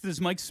Smith, does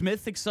Mike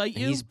Smith excite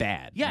you? He's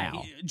bad. Yeah,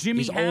 now. Jimmy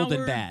He's Howard, old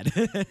and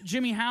bad.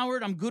 Jimmy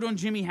Howard, I'm good on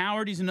Jimmy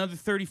Howard. He's another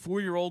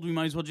 34-year-old. We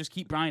might as well just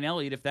keep Brian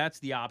Elliott if that's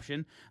the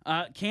option.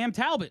 Cam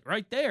Talbot,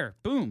 right there.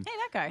 Boom. Hey,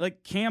 that guy.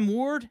 Like Cam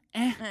Ward,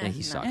 Yeah,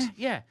 he sucks.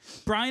 yeah.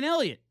 Brian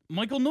Elliott,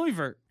 Michael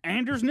Neuvert,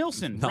 Anders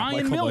Nilsson, Not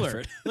Ryan Michael Miller.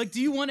 Neuvert. Like,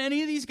 do you want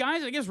any of these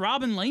guys? I guess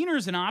Robin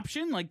Lehner's an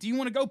option. Like, do you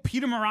want to go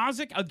Peter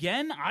Mrazek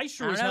again? I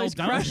sure I as don't know, hell he's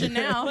don't. crushing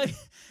now. Like,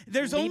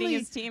 there's Leading only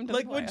his team to the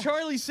like what playoffs.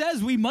 Charlie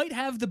says. We might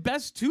have the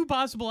best two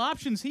possible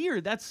options here.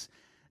 That's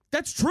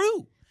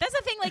true. That's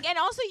the thing, like, and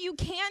also you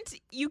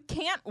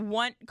can't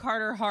want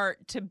Carter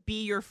Hart to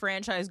be your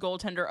franchise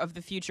goaltender of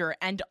the future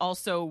and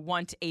also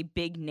want a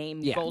big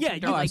name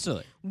goaltender. Oh, Like,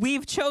 absolutely.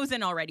 we've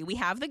chosen already. We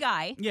have the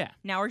guy. Yeah.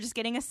 Now we're just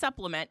getting a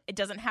supplement. It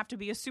doesn't have to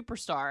be a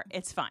superstar.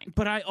 It's fine.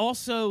 But I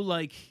also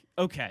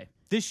okay,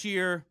 this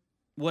year,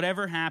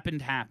 whatever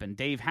happened, happened.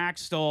 Dave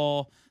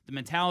Hackstall, the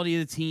mentality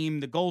of the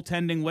team, the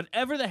goaltending,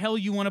 whatever the hell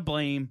you want to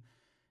blame,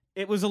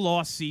 it was a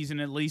lost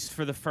season, at least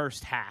for the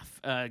first half,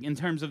 in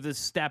terms of the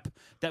step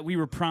that we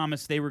were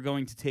promised they were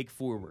going to take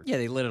forward. Yeah,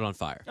 they lit it on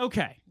fire.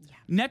 Okay.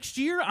 Next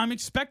year, I'm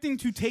expecting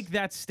to take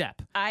that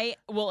step. I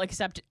will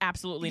accept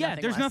absolutely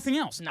nothing there's less. nothing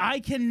else. No. I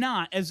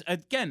cannot,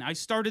 I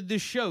started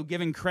this show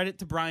giving credit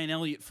to Brian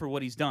Elliott for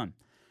what he's done.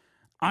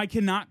 I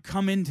cannot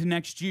come into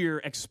next year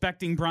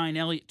expecting Brian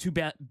Elliott to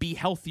be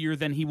healthier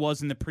than he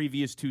was in the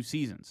previous two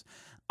seasons.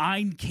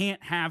 I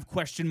can't have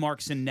question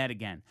marks in net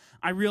again.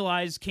 I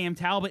realize Cam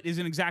Talbot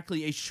isn't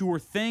exactly a sure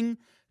thing.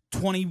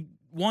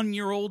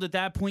 21-year-old at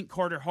that point,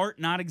 Carter Hart,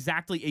 not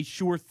exactly a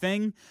sure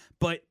thing,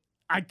 but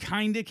I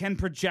kind of can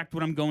project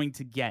what I'm going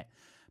to get.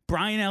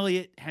 Brian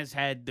Elliott has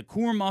had the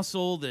core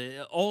muscle,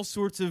 all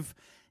sorts of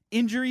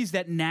injuries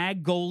that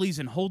nag goalies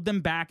and hold them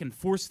back and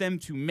force them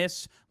to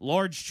miss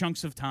large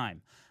chunks of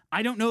time.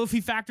 I don't know if he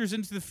factors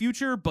into the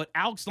future, but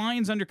Alex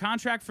Lyons under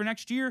contract for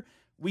next year,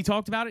 We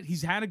talked about it.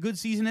 He's had a good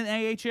season in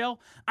the AHL.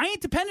 I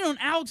ain't dependent on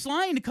Alex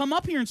Lyon to come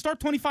up here and start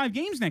 25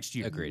 games next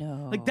year. Agreed.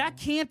 Like, that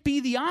can't be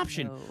the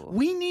option. No.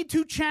 We need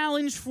to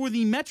challenge for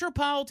the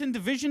Metropolitan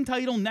Division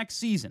title next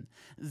season.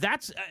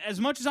 That's, as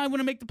much as I want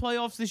to make the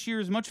playoffs this year,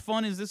 as much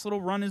fun as this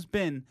little run has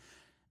been,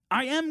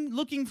 I am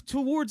looking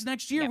towards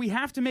next year. Yep. We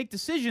have to make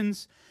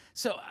decisions.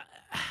 So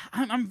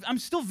I'm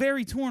still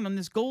very torn on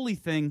this goalie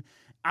thing.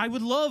 I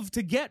would love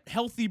to get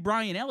healthy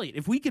Brian Elliott.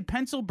 If we could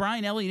pencil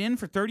Brian Elliott in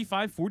for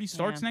 35, 40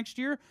 starts next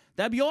year,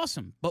 that'd be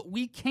awesome. But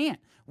we can't.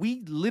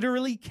 We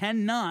literally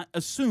cannot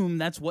assume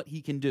that's what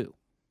he can do.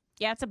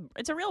 Yeah,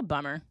 it's a real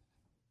bummer.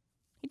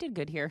 He did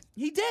good here.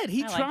 He did.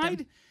 He I liked tried.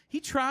 him. He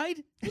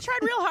tried. He tried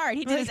real hard.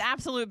 He did his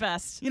absolute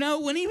best. You know,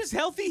 when he was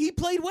healthy, he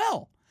played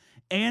well.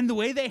 And the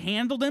way they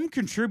handled him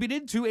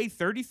contributed to a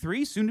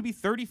 33, soon-to-be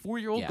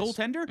 34-year-old Yes.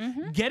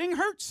 goaltender getting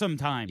hurt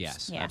sometimes.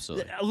 Yes, Yeah.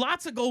 absolutely.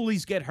 Lots of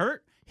goalies get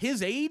hurt.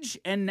 His age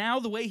and now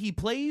the way he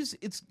plays,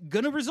 it's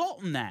going to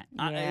result in that.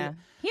 Yeah.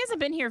 He hasn't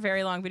been here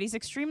very long, but he's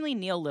extremely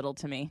Neil Little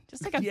to me.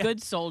 Just like a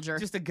good soldier.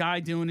 Just a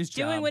guy doing his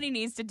job. doing what he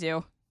needs to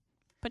do.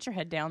 Put your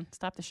head down.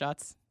 Stop the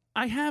shots.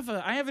 I have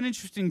an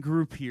interesting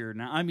group here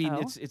now. I mean,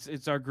 Oh?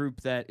 it's our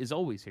group that is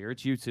always here.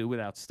 It's you two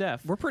without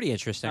Steph. We're pretty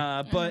interesting.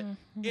 But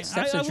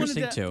Steph's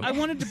interesting, too. I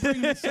wanted to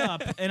bring this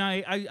up, and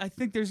I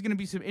think there's going to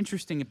be some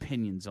interesting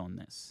opinions on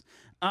this.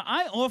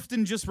 I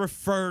often just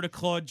refer to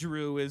Claude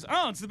Giroux as,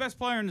 it's the best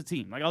player on the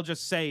team. Like, I'll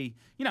just say,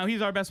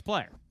 he's our best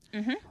player.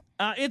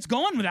 It's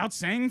gone without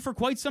saying for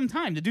quite some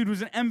time. The dude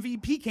was an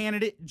MVP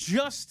candidate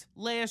just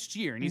last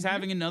year, and he's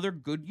having another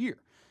good year.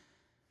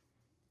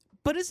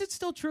 But is it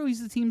still true he's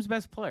the team's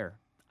best player?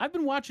 I've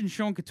been watching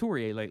Sean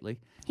Couturier lately.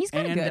 He's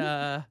kinda and,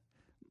 good.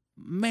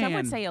 Man, Some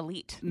would say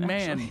elite.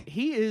 man, actually.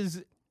 he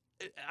is.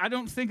 I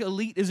don't think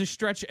elite is a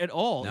stretch at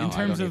all No, in I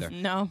terms don't of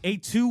either. No. a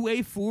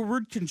two-way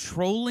forward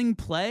controlling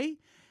play.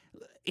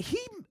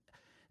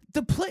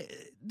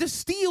 The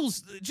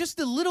steals, just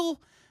the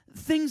little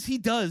things he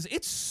does.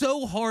 It's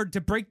so hard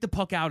to break the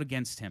puck out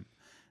against him.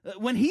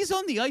 When he's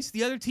on the ice,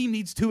 the other team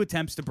needs 2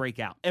 attempts to break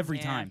out every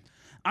Yeah. time.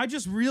 I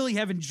just really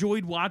have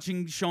enjoyed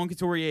watching Sean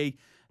Couturier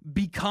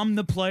become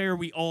the player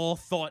we all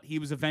thought he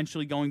was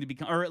eventually going to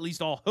become, or at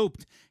least all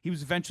hoped he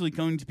was eventually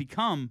going to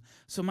become.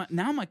 So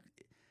now I'm like,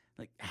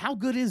 how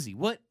good is he?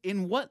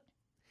 In what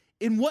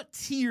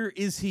tier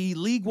is he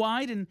league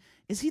wide, and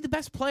is he the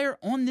best player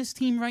on this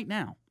team right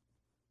now?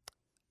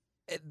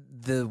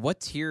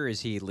 What tier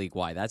is he league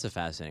wide? That's a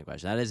fascinating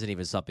question. That isn't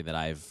even something that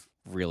I've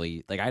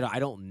really I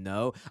don't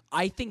know.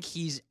 I think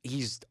he's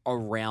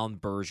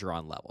around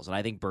Bergeron levels, and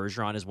I think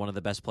Bergeron is one of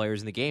the best players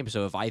in the game.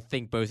 So if I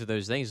think both of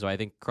those things, so I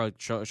think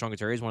Sean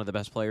Couturier is one of the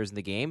best players in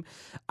the game.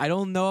 I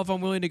don't know if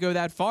I'm willing to go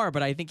that far,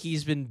 but I think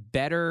he's been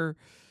better.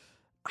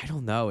 I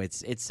don't know.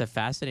 It's a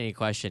fascinating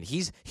question.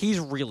 He's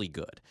really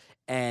good,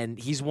 and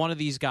he's one of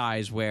these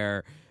guys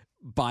where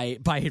by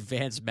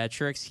advanced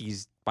metrics,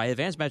 he's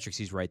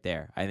right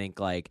there. I think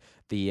like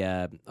the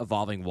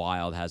Evolving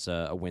Wild has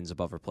a wins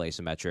above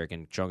replacement metric,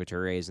 and Sean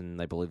Couturier is in,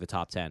 I believe, the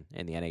top 10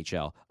 in the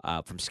NHL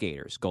from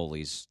skaters.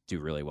 Goalies do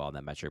really well in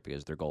that metric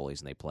because they're goalies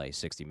and they play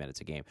 60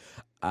 minutes a game.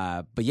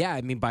 But yeah,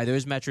 I mean, by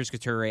those metrics,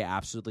 Couturier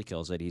absolutely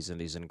kills it. He's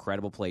an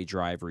incredible play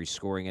driver. He's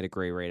scoring at a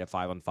great rate at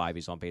 5-on-5.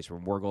 He's on pace for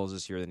more goals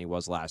this year than he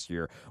was last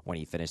year when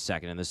he finished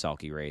second in the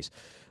Selke race.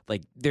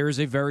 Like, there's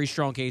a very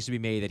strong case to be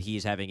made that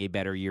he's having a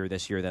better year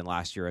this year than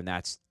last year, and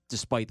that's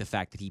despite the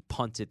fact that he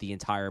punted the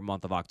entire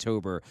month of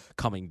October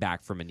coming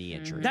back from a knee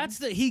injury.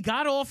 He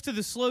got off to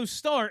the slow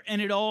start,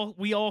 and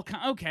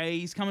okay,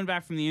 he's coming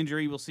back from the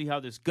injury. We'll see how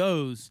this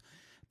goes.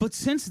 But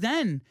since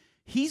then,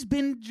 he's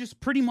been just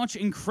pretty much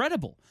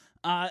incredible.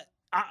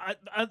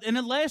 And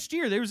then last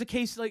year, there was a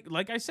case,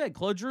 like I said,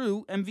 Claude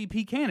Giroux,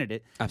 MVP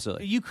candidate.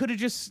 Absolutely. You could have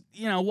just,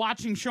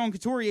 watching Sean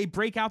Couturier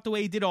break out the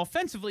way he did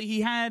offensively, he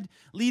had,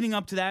 leading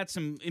up to that,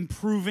 some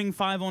improving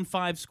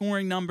 5-on-5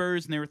 scoring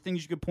numbers, and there were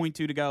things you could point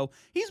to go,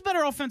 he's a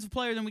better offensive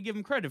player than we give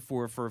him credit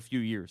for a few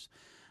years.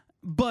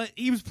 But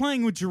he was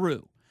playing with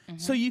Giroux.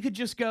 So you could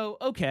just go,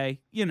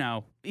 okay,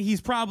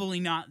 he's probably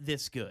not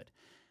this good.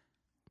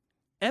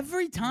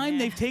 Every time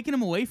they've taken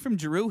him away from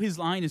Giroux, his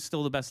line is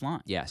still the best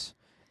line. Yes.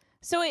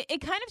 So it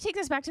kind of takes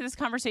us back to this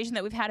conversation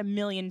that we've had a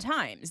million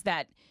times,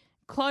 that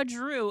Claude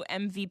Giroux,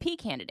 MVP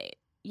candidate.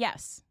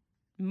 Yes,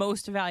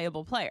 most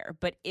valuable player.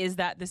 But is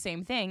that the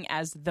same thing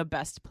as the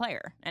best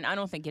player? And I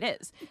don't think it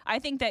is. I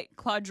think that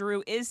Claude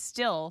Giroux is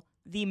still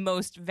the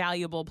most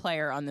valuable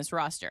player on this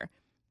roster.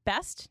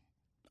 Best?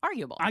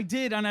 Arguable. I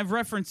did, and I've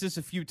referenced this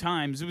a few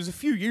times. It was a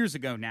few years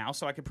ago now,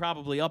 so I could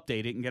probably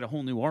update it and get a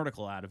whole new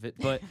article out of it.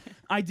 But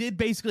I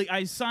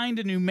assigned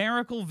a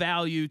numerical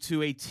value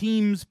to a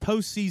team's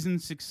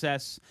postseason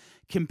success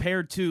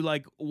compared to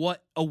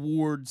what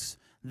awards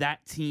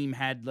that team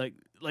had, like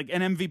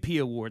an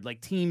MVP award. Like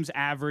teams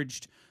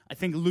averaged, I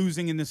think,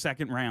 losing in the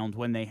second round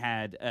when they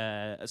had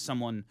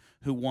someone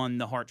who won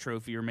the Hart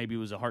Trophy, or maybe it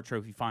was a Hart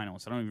Trophy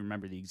finalist. I don't even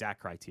remember the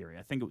exact criteria.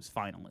 I think it was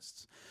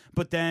finalists.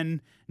 But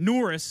then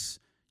Norris,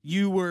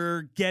 you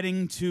were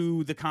getting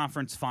to the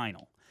conference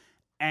final.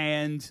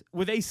 And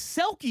with a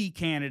Selke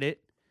candidate,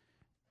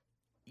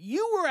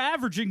 you were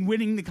averaging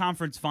winning the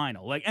conference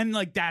final. And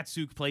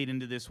Datsuk played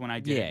into this when I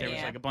did it. There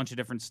was like a bunch of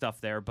different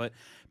stuff there. But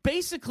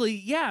basically,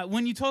 yeah,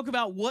 when you talk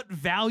about what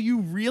value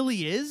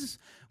really is,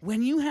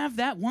 when you have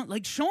that one,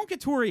 like Sean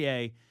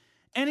Couturier,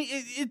 and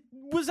it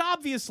was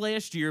obvious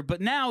last year,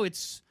 but now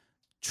it's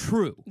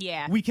true.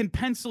 Yeah. We can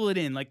pencil it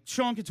in. Like,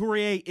 Sean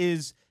Couturier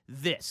is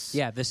this.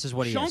 Yeah, this is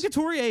what he Sean is.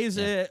 Couturier is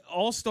a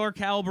all-star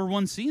caliber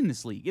 1C in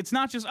this league. It's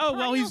not just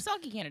Perennial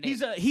Selke candidate.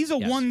 he's a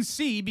Yes.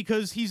 1C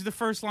because he's the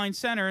first line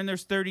center and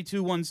there's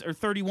 31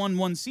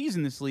 1Cs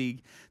in this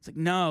league. It's like,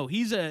 no,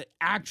 he's a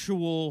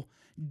actual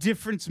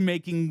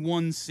difference-making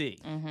 1C.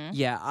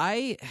 Yeah,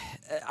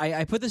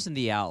 I put this in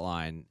the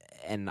outline,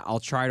 and I'll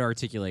try to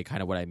articulate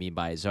kind of what I mean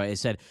by it. So I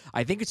said,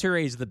 I think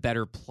Couturier is the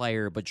better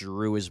player, but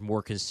Giroux is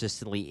more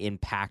consistently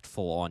impactful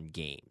on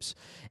games.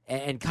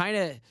 And kind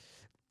of,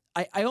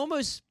 I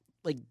almost,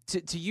 like,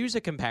 to use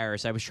a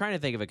comparison, I was trying to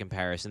think of a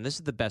comparison. This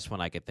is the best one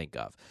I could think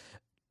of.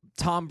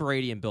 Tom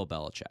Brady and Bill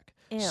Belichick.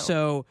 Ew.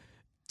 So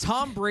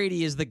Tom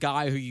Brady is the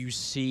guy who you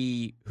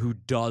see who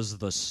does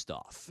the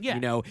stuff. Yeah,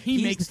 You know,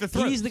 he makes the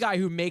throws. He's the guy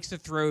who makes the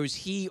throws.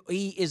 He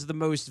is the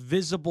most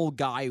visible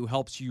guy who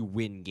helps you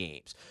win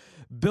games.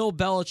 Bill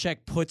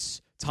Belichick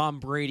puts Tom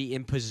Brady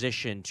in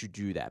position to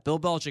do that. Bill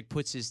Belichick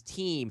puts his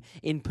team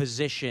in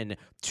position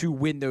to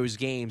win those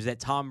games that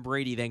Tom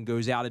Brady then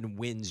goes out and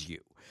wins you.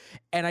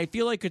 And I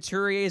feel like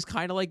Couturier is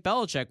kind of like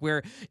Belichick,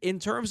 where in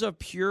terms of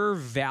pure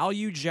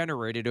value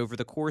generated over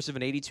the course of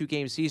an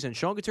 82-game season,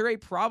 Sean Couturier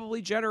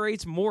probably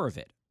generates more of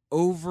it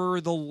over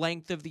the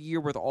length of the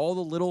year with all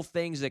the little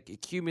things that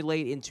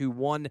accumulate into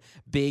one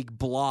big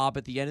blob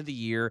at the end of the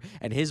year.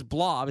 And his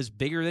blob is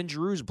bigger than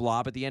Giroux's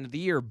blob at the end of the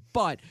year.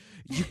 But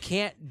you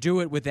can't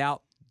do it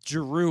without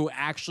Giroux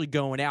actually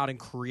going out and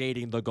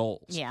creating the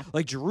goals. Yeah.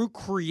 Like, Giroux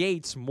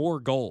creates more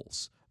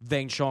goals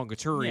than Sean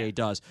Couturier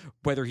does,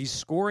 whether he's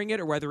scoring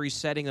it or whether he's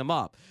setting them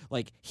up.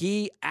 Like,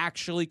 he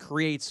actually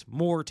creates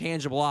more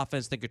tangible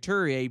offense than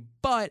Couturier,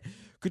 but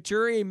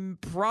Couturier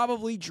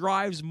probably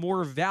drives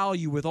more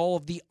value with all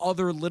of the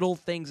other little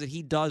things that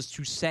he does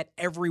to set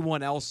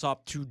everyone else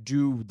up to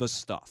do the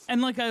stuff.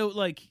 And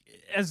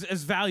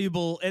as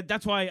valuable,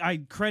 that's why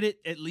I credit,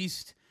 at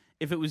least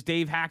if it was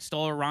Dave Haxtell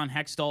or Ron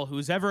Hextall,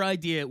 whose ever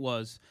idea it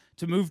was,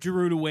 to move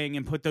Giroux to wing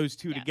and put those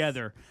two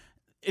together.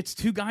 It's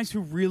two guys who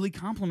really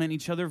complement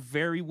each other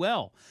very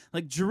well.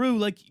 Like,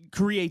 Giroux,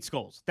 creates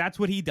goals. That's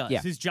what he does.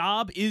 Yeah. His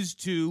job is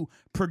to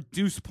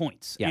produce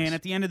points. Yes. And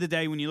at the end of the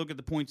day, when you look at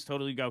the points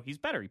total, you go, he's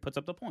better. He puts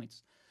up the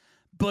points.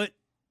 But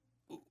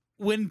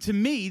when, to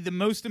me, the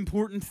most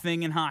important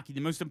thing in hockey,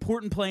 the most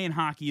important play in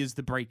hockey is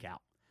the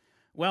breakout.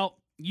 Well,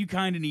 you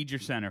kind of need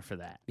your center for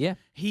that. Yeah.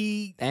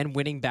 He And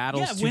winning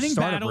battles to winning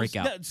start battles, a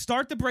breakout.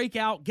 Start the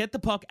breakout, get the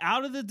puck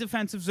out of the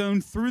defensive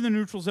zone, through the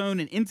neutral zone,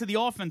 and into the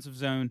offensive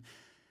zone,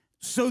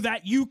 so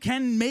that you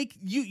can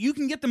you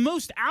can get the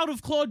most out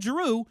of Claude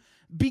Giroux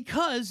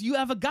because you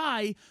have a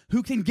guy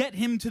who can get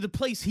him to the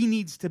place he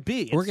needs to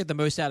be. Or get the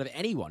most out of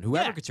anyone,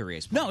 whoever Couturier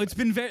is playing No, it's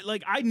been very,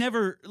 I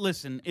never,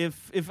 listen,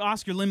 if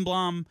Oscar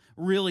Lindblom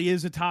really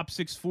is a top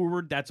six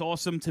forward, that's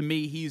awesome to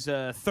me. He's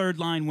a third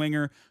line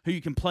winger who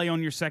you can play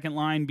on your second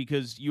line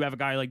because you have a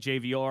guy like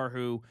JVR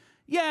who,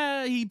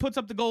 he puts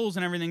up the goals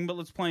and everything, but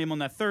let's play him on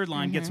that third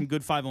line, get some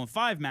good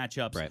 5-on-5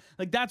 matchups. Right.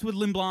 Like, that's what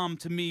Lindblom,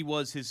 to me,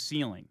 was his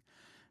ceiling.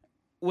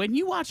 When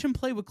you watch him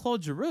play with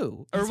Claude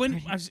Giroux, or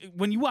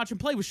when you watch him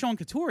play with Sean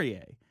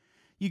Couturier,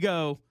 you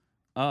go,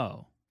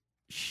 oh,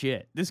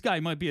 shit, this guy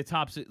might be a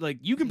top six. Like,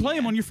 you can play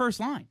him on your first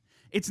line.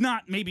 It's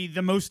not maybe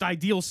the most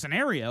ideal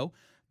scenario,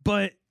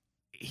 but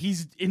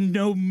he's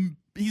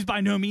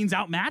by no means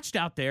outmatched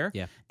out there.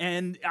 Yeah.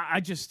 And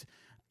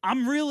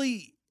I'm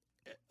really,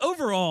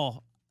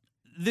 overall,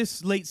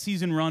 this late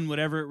season run,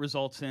 whatever it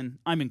results in,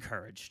 I'm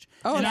encouraged.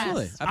 Oh, And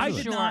absolutely.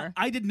 Absolutely.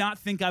 I did not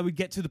think I would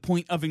get to the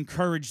point of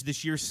encouraged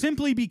this year,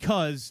 simply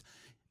because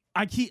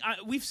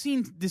we've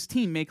seen this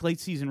team make late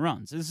season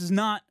runs. This is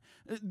not,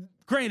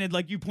 granted,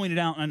 like you pointed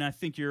out, and I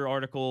think your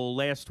article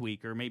last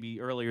week or maybe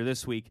earlier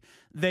this week,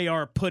 they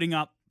are putting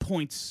up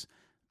points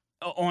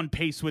on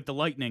pace with the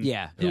Lightning,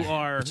 who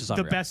are which is the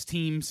unreal. best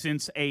team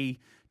since a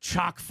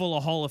chock full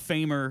of Hall of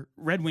Famer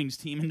Red Wings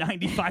team in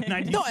 95,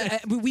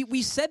 96. No,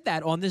 we said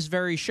that on this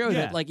very show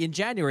that, like, in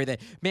January,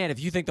 that, man, if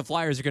you think the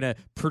Flyers are going to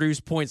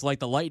produce points like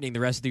the Lightning the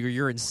rest of the year,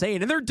 you're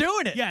insane. And they're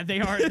doing it. Yeah, they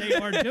are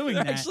doing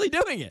They're that. actually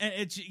doing it.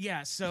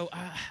 And so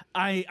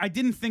I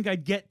didn't think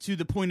I'd get to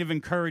the point of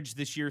encouraged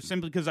this year,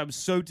 simply because I was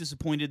so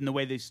disappointed in the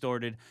way they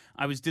started.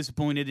 I was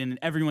disappointed in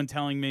everyone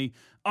telling me,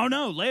 oh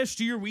no, last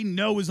year we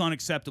know is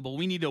unacceptable.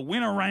 We need to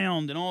win a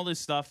round and all this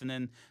stuff. And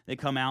then they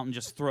come out and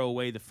just throw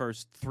away the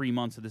first 3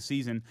 months of the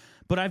season.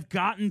 But I've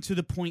gotten to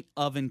the point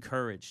of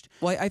encouraged.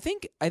 Well, I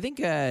think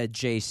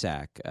Jay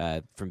Sack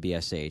from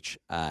BSH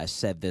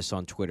said this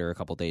on Twitter a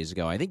couple days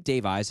ago. I think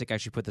Dave Isaac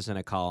actually put this in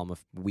a column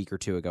a week or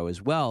two ago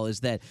as well, is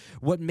that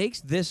what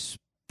makes this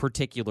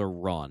particular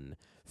run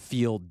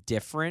feel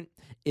different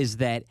is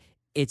that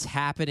it's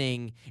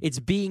happening. It's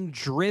being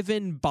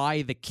driven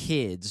by the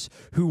kids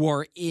who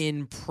are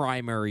in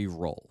primary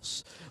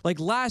roles. Like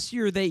last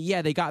year, they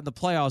got in the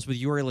playoffs with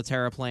Yuri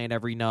Laterra playing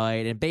every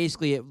night, and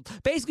basically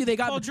they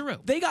got Claude Giroux.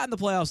 they got in the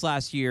playoffs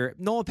last year.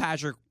 Nolan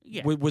Patrick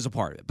was a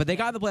part of it, but they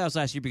got in the playoffs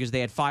last year because they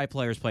had 5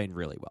 players playing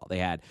really well. They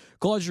had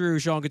Claude Giroux,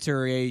 Sean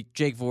Couturier,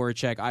 Jake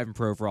Voracek, Ivan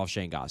Provorov,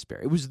 Shane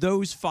Gosper. It was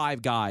those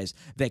 5 guys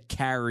that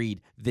carried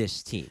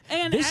this team.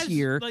 And this as,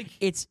 year, like-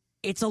 it's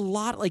a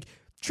lot like.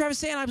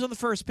 Travis Sanheim's on the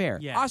first pair.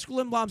 Yeah. Oscar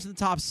Lindblom's in the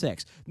top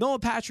 6. Nolan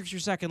Patrick's your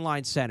second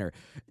line center.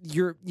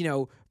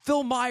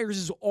 Phil Myers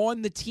is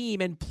on the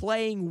team and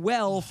playing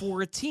well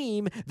for a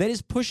team that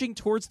is pushing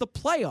towards the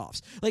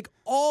playoffs. Like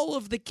all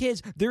of the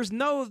kids, there's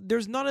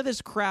none of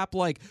this crap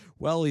like,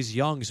 well, he's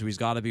young, so he's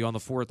got to be on the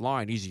 4th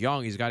line. He's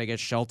young, he's got to get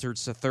sheltered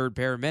to third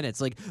pair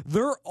minutes. Like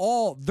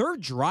they're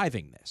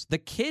driving this. The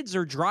kids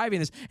are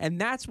driving this,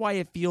 and that's why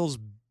it feels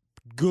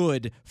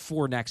good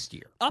for next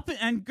year.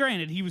 And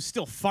granted, he was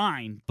still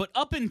fine, but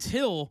up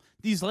until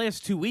these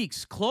last 2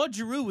 weeks, Claude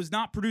Giroux was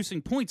not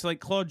producing points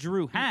like Claude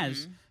Giroux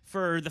has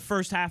for the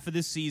first half of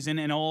this season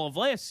and all of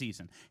last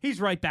season.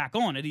 He's right back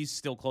on it. He's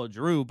still Claude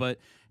Giroux, but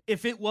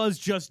if it was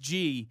just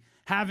G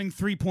having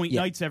 3-point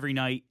nights every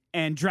night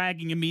and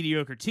dragging a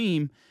mediocre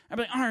team, I'd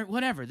be like, all right,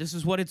 whatever. This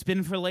is what it's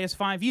been for the last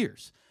 5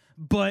 years.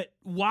 But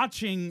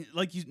watching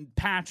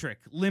Patrick,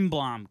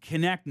 Lindblom,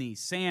 Konechny,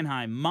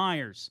 Sanheim,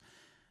 Myers,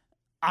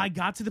 I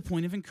got to the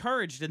point of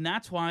encouraged, and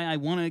that's why I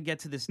want to get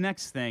to this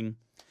next thing.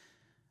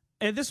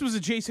 This was a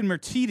Jason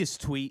Martinez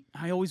tweet.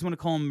 I always want to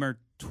call him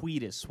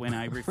Martweetus when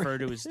I refer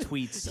to his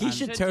tweets. He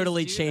should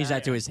totally just do change that.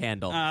 that to his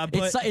handle.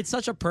 But- it's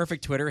such a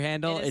perfect Twitter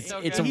handle. It is It's so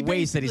it's good. a He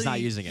waste that he's not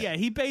basically- using it. Yeah,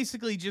 he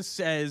basically just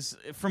says,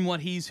 from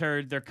what he's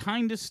heard, they're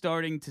kind of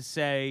starting to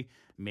say,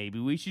 maybe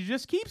we should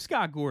just keep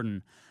Scott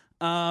Gordon.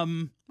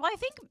 Well, I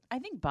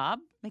think Bob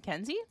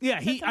McKenzie. Yeah,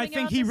 said I something think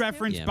about he this, too.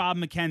 referenced Yeah. Bob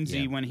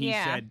McKenzie Yeah. when he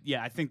Yeah. said,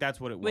 I think that's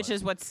what it was. Which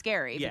is what's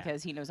scary Yeah.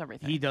 because he knows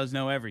everything. He does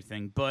know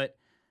everything, but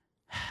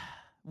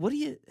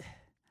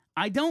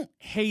I don't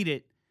hate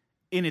it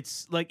in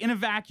a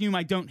vacuum.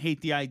 I don't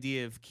hate the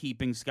idea of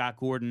keeping Scott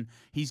Gordon.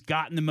 He's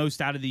gotten the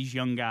most out of these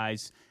young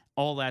guys,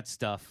 all that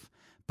stuff.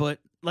 But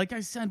like I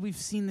said, we've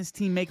seen this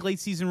team make late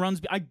season runs.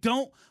 I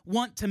don't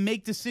want to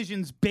make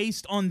decisions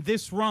based on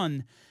this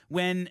run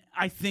when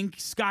I think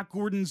Scott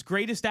Gordon's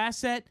greatest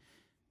asset,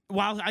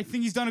 while I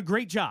think he's done a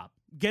great job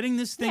getting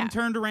this thing Yeah.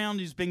 turned around,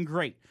 has been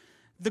great.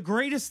 The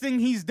greatest thing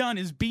he's done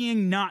is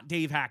being not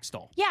Dave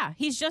Haxtell. Yeah,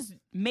 he's just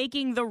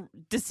making the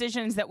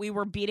decisions that we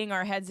were beating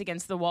our heads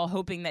against the wall,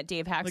 hoping that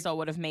Dave Haxtell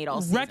would have made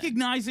all season.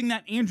 Recognizing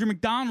that Andrew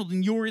McDonald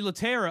and Yuri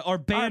Laterra are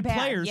bad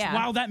players, yeah.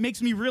 while that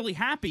makes me really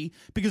happy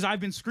because I've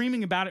been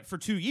screaming about it for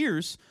 2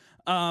 years,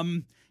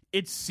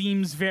 it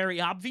seems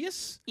very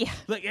obvious. Yeah.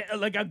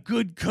 Like a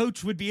good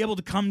coach would be able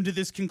to come to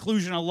this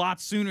conclusion a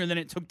lot sooner than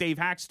it took Dave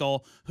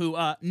Haxtell, who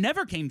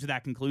never came to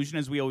that conclusion,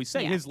 as we always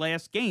say. Yeah. His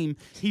last game,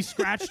 he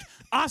scratched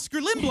Oscar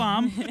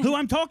Lindblom, who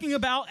I'm talking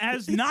about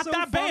as not so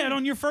that funny. bad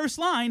on your first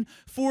line,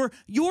 for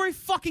Yuri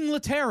fucking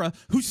Laterra,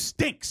 who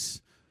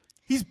stinks.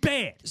 He's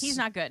bad. He's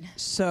not good.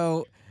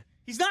 So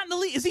He's not in the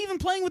league. Is he even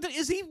playing with it?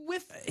 Is he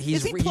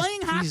He's-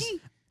 playing he's-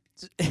 hockey?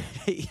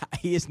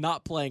 he is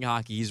not playing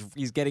hockey.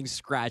 He's getting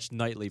scratched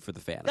nightly for the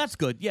Phantoms. That's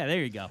good. Yeah,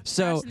 there you go.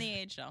 so. Watching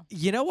the AHL.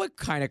 You know what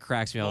kind of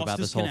cracks me up Lost about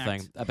his this whole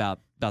connect. thing about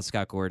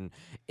Scott Gordon?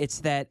 It's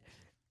that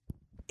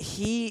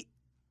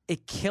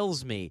it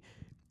kills me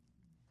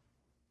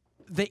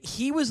that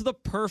he was the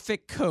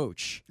perfect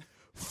coach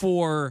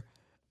for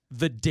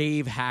the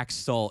Dave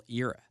Haxtell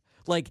era.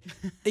 Like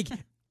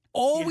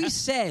all we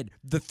said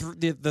the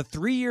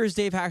 3 years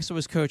Dave Haxtell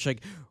was coach,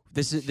 like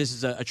this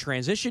is a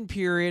transition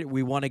period.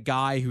 We want a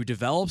guy who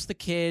develops the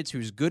kids,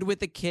 who's good with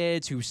the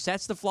kids, who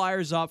sets the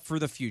Flyers up for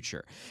the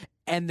future.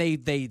 And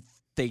they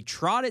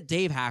trotted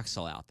Dave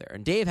Haxtell out there.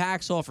 And Dave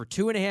Haxtell for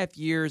 2.5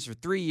 years, or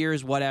 3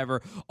 years,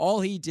 whatever, all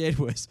he did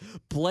was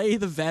play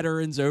the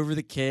veterans over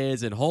the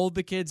kids and hold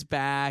the kids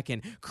back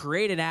and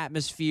create an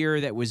atmosphere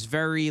that was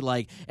very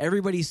like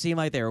everybody seemed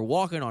like they were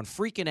walking on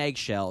freaking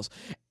eggshells.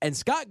 And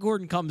Scott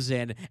Gordon comes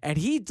in and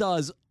he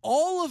does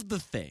all of the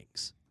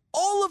things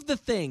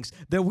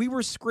that we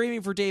were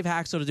screaming for Dave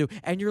Haxtell to do.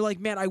 And you're like,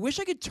 man, I wish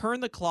I could turn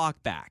the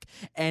clock back.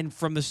 And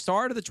from the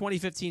start of the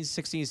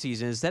 2015-16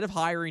 season, instead of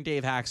hiring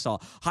Dave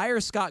Haxtell, hire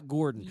Scott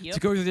Gordon to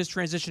go through this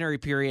transitionary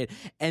period.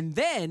 And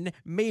then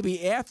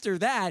maybe after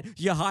that,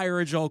 you hire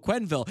a Joel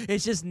Quenneville.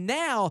 It's just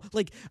now,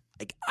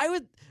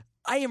 I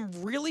am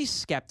really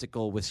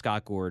skeptical with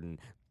Scott Gordon.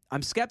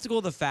 I'm skeptical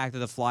of the fact that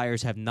the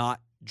Flyers have not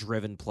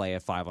driven play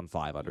at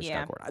 5-on-5 under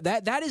Yeah. Scott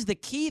Gordon. That is the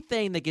key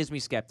thing that gives me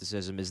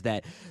skepticism, is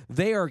that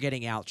they are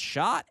getting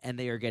outshot and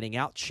they are getting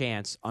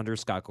outchanced under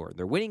Scott Gordon.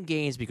 They're winning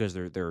games because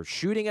they're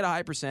shooting at a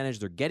high percentage,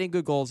 they're getting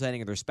good goaltending,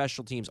 and their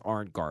special teams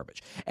aren't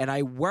garbage. And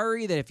I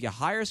worry that if you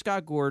hire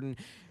Scott Gordon,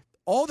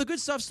 all the good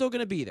stuff's still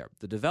going to be there.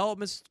 The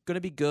development's going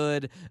to be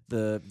good.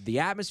 The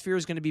atmosphere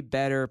is going to be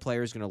better.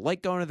 Players are going to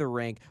like going to the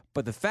rink.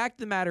 But the fact of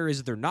the matter is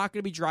that they're not going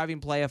to be driving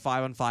play at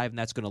 5-on-5, and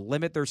that's going to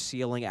limit their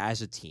ceiling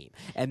as a team.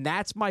 And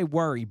that's my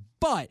worry.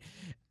 But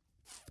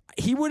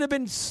he would have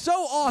been so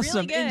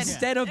awesome good.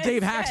 instead of Yeah.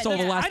 Dave It's Haxtell good.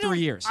 the Yeah. last 3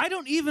 years. I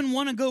don't even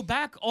want to go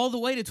back all the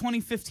way to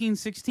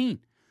 2015-16.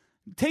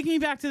 Take me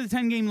back to the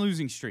 10-game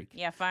losing streak.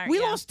 Yeah, fire. We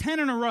yeah. lost 10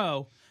 in a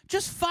row.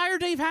 Just fire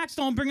Dave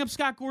Haxtell and bring up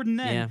Scott Gordon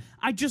then. Yeah.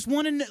 I just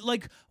want to know,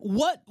 like,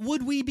 what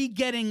would we be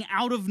getting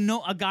out of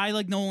a guy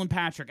like Nolan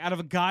Patrick, out of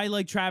a guy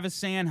like Travis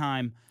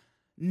Sanheim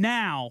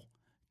now,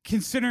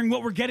 considering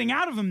what we're getting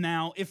out of him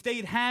now, if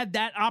they'd had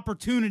that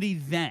opportunity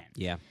then?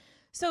 Yeah.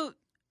 So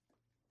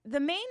the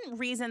main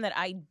reason that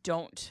I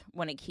don't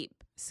want to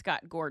keep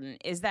Scott Gordon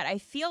is that I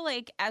feel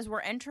like as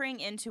we're entering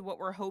into what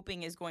we're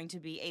hoping is going to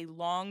be a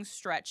long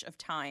stretch of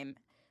time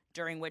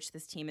during which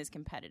this team is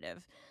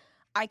competitive,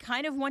 I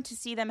kind of want to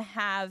see them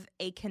have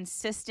a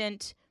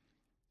consistent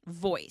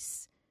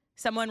voice.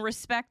 Someone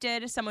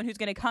respected, someone who's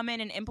going to come in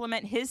and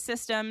implement his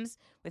systems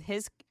with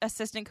his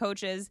assistant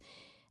coaches,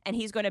 and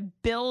he's going to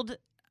build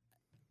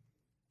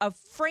a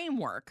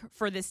framework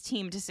for this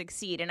team to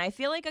succeed. And I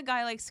feel like a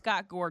guy like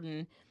Scott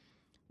Gordon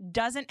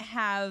doesn't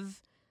have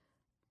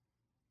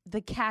the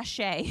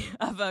cachet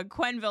of a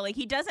Quenneville. Like,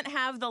 he doesn't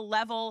have the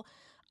level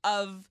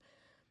of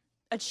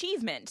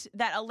achievement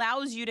that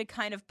allows you to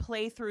kind of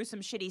play through some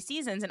shitty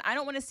seasons. And I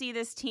don't want to see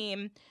this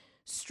team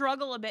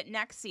struggle a bit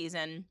next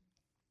season,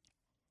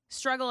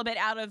 struggle a bit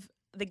out of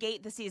the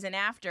gate the season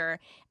after,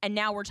 and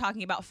now we're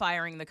talking about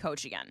firing the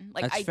coach again.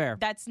 Like, That's fair.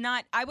 That's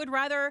not. I would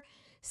rather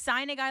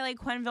sign a guy like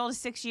Quenneville to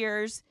 6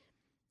 years.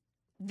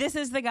 This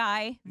is the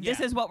guy. This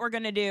Yeah. is what we're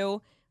going to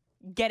do.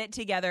 Get it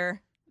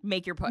together.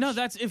 Make your push. No,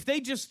 that's if they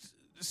just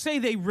say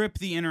they rip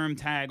the interim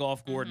tag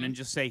off Gordon Mm-hmm. and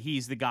just say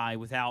he's the guy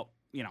without,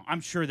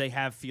 I'm sure they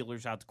have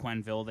feelers out to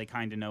Quenneville. They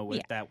kind of know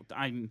what Yeah.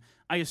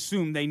 I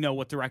assume they know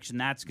what direction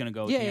that's going to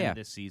go at Yeah, the end yeah. of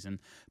this season.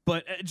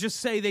 But just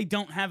say they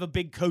don't have a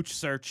big coach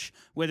search,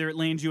 whether it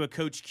lands you a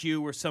Coach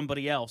Q or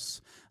somebody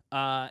else,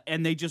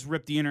 and they just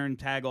rip the interim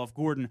tag off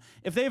Gordon.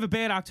 If they have a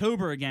bad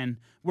October again,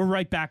 we're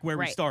right back where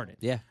we Right. started.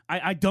 Yeah.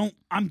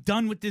 I'm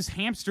done with this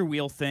hamster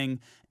wheel thing.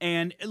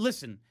 And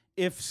listen,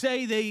 if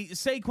say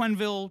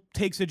Quenneville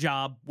takes a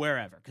job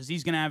wherever, because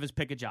he's going to have his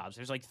pick of jobs.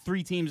 There's like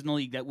 3 teams in the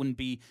league that wouldn't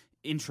be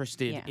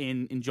interested Yeah.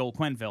 in Joel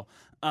Quenneville.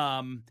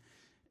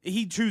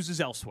 He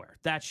chooses elsewhere.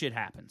 That shit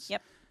happens.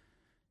 Yep.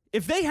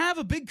 If they have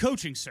a big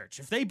coaching search,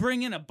 if they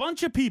bring in a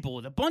bunch of people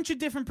with a bunch of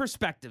different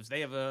perspectives,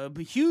 they have a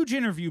huge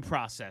interview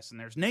process, and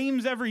there's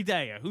names every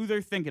day of who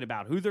they're thinking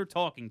about, who they're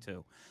talking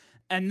to,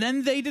 and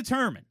then they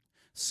determine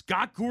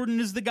Scott Gordon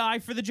is the guy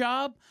for the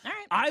job, All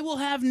right. I will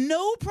have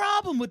no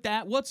problem with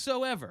that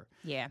whatsoever.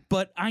 Yeah.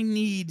 But I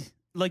need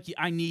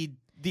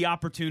the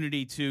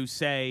opportunity to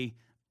say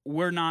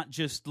we're not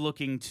just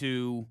looking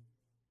to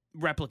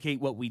replicate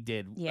what we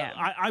did. Yeah.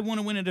 I want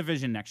to win a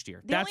division next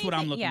year. That's only what I'm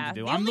thing- looking yeah, to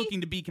do. the I'm only-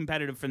 looking to be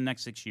competitive for the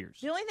next 6 years.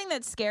 The only thing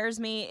that scares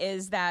me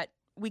is that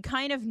we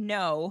kind of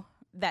know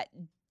that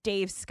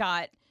Dave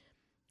Scott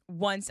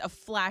wants a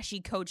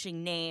flashy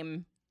coaching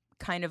name,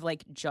 kind of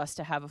like just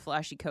to have a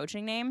flashy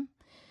coaching name.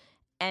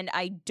 And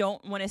I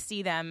don't want to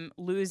see them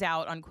lose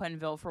out on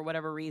Quenneville for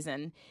whatever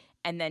reason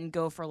and then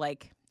go for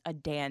like a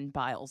Dan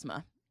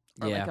Bilesma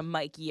or Yeah. like a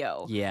Mike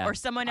Yo Yeah. or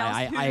someone else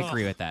I who-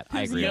 agree with that.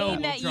 I whose agree with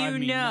name that. that Drive you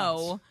me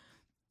know nuts.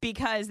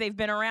 because they've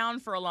been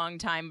around for a long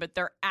time, but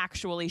they're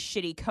actually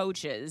shitty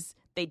coaches.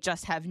 They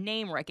just have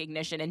name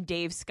recognition, and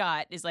Dave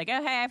Scott is like,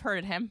 oh, hey, I've heard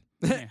of him.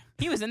 Yeah.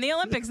 He was in the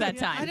Olympics that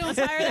time. Let's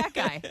hire that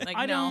guy.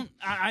 Like, no.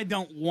 I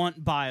don't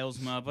want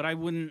Bilesma, but I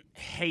wouldn't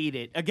hate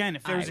it. Again,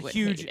 if there was I a would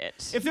huge hate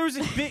it. if there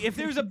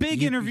was a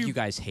big interview, You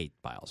guys hate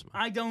Bilesma.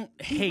 I don't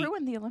He hate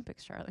ruined the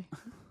Olympics, Charlie.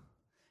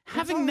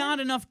 having not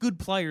enough good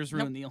players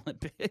ruin the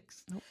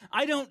Olympics.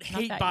 I don't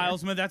hate that year.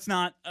 Bilesma. That's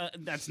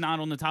not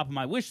on the top of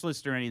my wish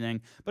list or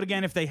anything. But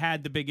again, if they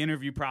had the big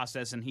interview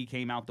process and he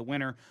came out the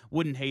winner,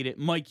 wouldn't hate it.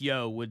 Mike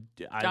Yo would.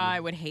 I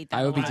would hate that.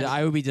 I would be. a lot.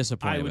 I would be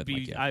disappointed I would with be.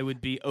 Mike Yo. I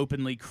would be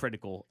openly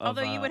critical. Of,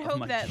 Although you would of hope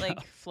Mike that Yo.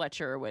 like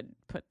Fletcher would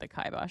put the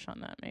kibosh on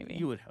that, maybe.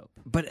 You would hope.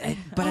 But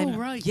Oh,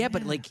 right, yeah,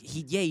 but yeah. like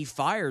he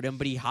fired him,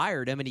 but he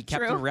hired him and he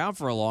kept True. him around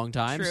for a long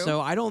time. True. So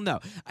I don't know.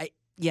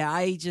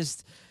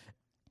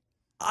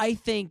 I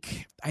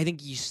think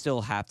you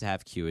still have to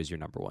have Q as your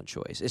number one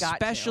choice, to.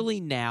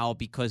 especially now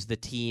because the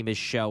team is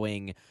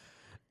showing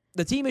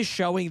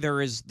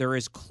there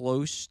is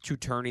close to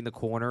turning the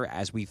corner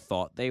as we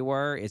thought they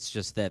were. It's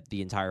just that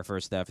the entire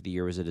first half of the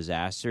year was a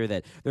disaster.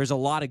 That there's a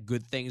lot of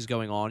good things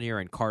going on here,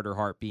 and Carter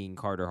Hart being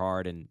Carter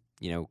Hart, and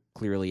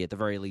clearly at the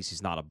very least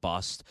he's not a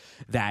bust.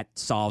 That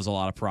solves a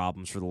lot of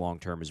problems for the long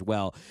term as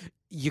well.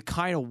 You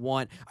kind of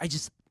want.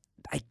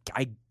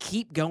 I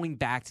keep going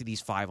back to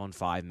these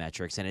 5-on-5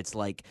 metrics, and it's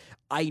like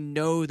I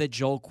know that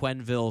Joel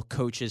Quenneville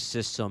coaches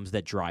systems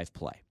that drive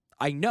play.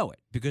 I know it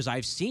because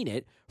I've seen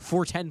it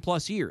for 10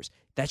 plus years.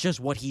 That's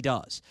just what he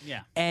does.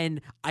 Yeah. And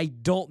I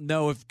don't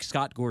know if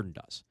Scott Gordon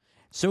does.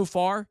 So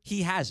far,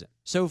 he hasn't.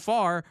 So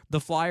far, the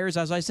Flyers,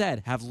 as I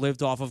said, have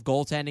lived off of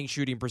goaltending,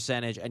 shooting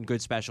percentage, and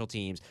good special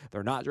teams.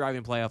 They're not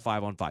driving play off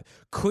 5-on-5.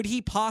 Could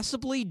he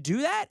possibly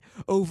do that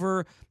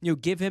over,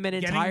 give him an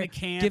Getting entire the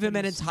camp give him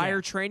an and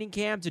entire training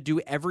camp to do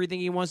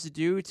everything he wants to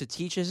do to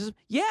teach his system?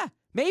 Yeah.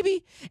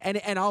 Maybe.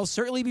 And I'll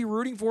certainly be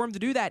rooting for him to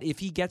do that if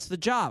he gets the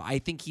job. I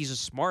think he's a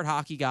smart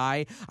hockey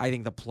guy. I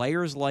think the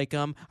players like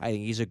him. I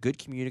think he's a good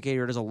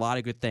communicator. Does a lot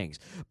of good things.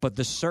 But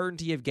the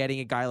certainty of getting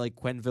a guy like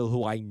Quenneville,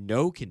 who I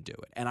know can do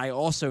it, and I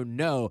also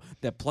know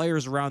that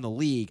players around the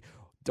league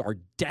are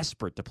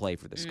desperate to play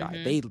for this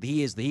guy.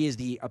 He is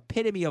the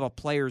epitome of a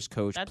player's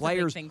coach. That's a big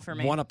Players thing for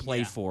me. want to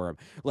play for him.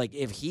 Like,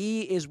 if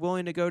he is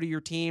willing to go to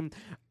your team,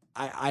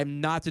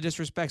 I'm not to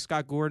disrespect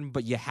Scott Gordon,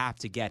 but you have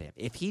to get him.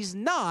 If he's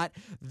not,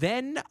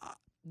 then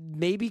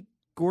maybe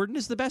Gordon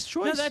is the best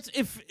choice. No, that's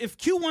if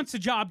Q wants the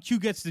job, Q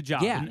gets the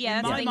job. Yeah.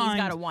 Yeah, that's the thing. He's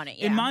got to want it.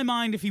 Yeah. In my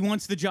mind, if he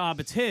wants the job,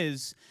 it's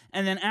his.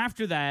 And then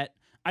after that,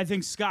 I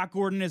think Scott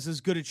Gordon is as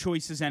good a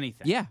choice as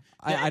anything. Yeah,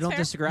 I don't fair.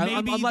 disagree.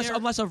 Maybe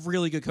Unless a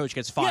really good coach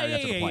gets fired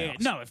after the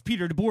playoffs. No, if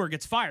Peter DeBoer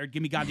gets fired,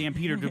 give me goddamn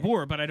Peter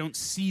DeBoer. But I don't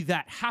see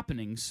that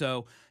happening.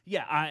 So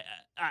yeah,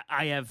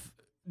 I have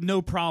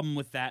no problem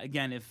with that.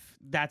 Again, if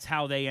that's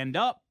how they end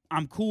up,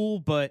 I'm cool.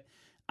 But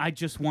I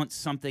just want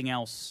something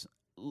else.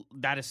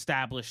 That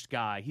established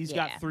guy. He's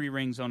Yeah. got 3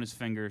 rings on his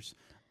fingers.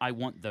 I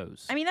want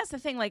those. I mean, that's the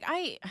thing. Like,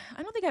 I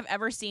don't think I've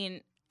ever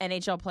seen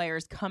NHL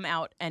players come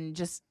out and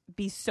just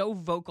be so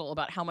vocal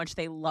about how much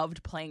they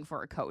loved playing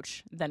for a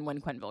coach than when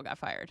Quenneville got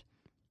fired.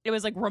 It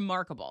was like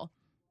remarkable.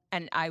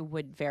 And I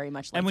would very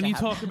much like And when to you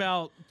have talk that.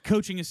 about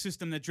coaching a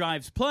system that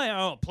drives play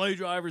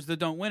drivers that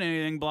don't win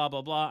anything, blah,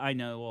 blah, blah. I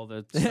know all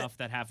the stuff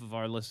that half of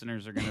our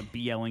listeners are going to be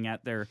yelling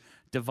at their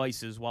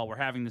devices while we're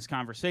having this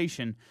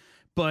conversation.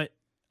 But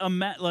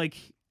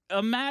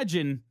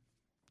imagine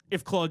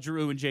if Claude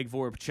Giroux and Jake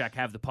Voracek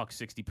have the puck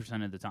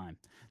 60% of the time.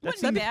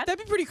 Wouldn't be bad.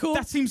 That'd be pretty cool.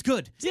 That seems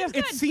good. Seems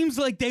It good. seems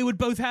like they would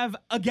both have,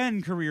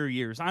 again, career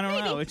years. I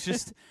don't know. It's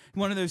just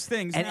one of those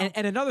things. Now,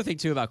 and another thing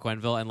too about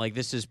Quenneville, and like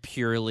this is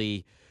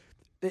purely,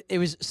 it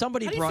was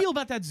somebody how do you brought. feel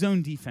about that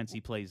zone defense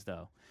he plays,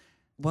 though?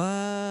 What?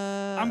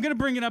 I'm going to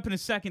bring it up in a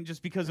second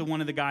just because of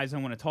one of the guys I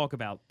want to talk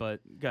about,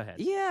 but go ahead.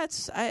 Yeah,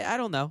 I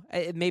don't know.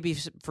 Maybe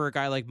for a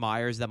guy like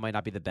Myers, that might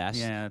not be the best.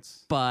 Yeah,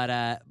 it's But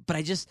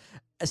I just,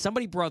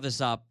 somebody brought this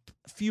up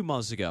a few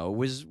months ago,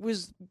 was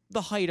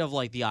the height of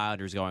like the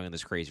Islanders going on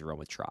this crazy run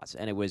with Trotz.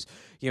 And it was,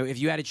 if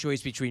you had a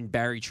choice between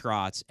Barry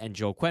Trotz and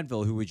Joe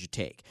Quenneville, who would you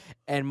take?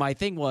 And my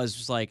thing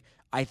was like,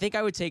 I think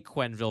I would take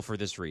Quenneville for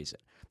this reason.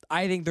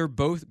 I think they're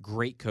both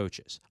great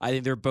coaches. I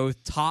think they're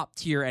both top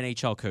tier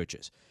NHL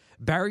coaches.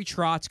 Barry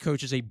Trotz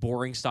coaches a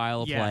boring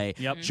style of play.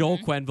 Yep. Joel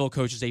Quenneville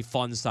coaches a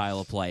fun style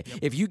of play.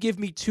 If you give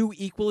me 2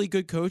 equally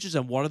good coaches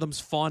and one of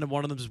them's fun and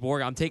one of them's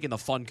boring, I'm taking the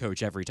fun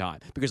coach every time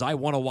because I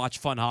want to watch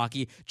fun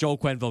hockey. Joel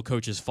Quenneville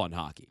coaches fun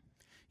hockey.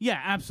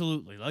 Yeah,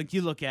 absolutely. Like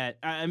you look at,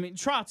 I mean,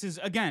 Trotz is,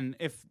 again,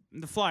 if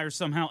the Flyers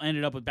somehow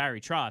ended up with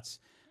Barry Trotz,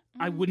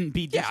 I wouldn't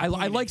be Yeah,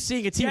 disappointed. I like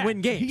seeing a team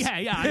win games.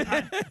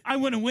 Yeah. I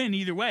wouldn't win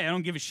either way. I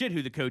don't give a shit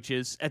who the coach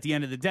is at the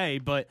end of the day.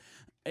 But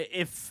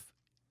if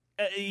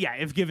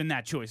given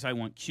that choice, I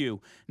want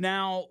Q.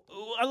 Now,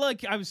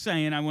 like I was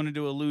saying, I wanted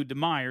to allude to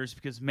Myers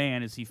because,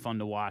 man, is he fun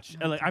to watch.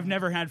 I've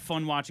never had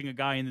fun watching a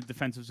guy in the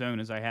defensive zone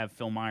as I have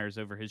Phil Myers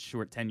over his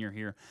short tenure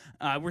here.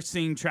 We're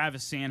seeing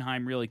Travis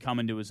Sanheim really come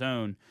into his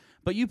own.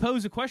 But you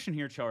pose a question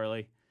here,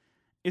 Charlie.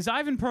 Is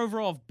Ivan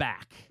Provorov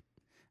back?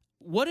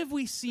 What have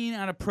we seen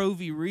out of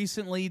Provy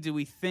recently? Do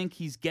we think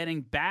he's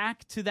getting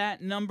back to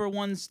that number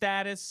 1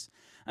 status?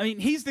 I mean,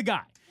 he's the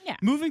guy. Yeah.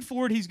 Moving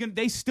forward,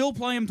 they still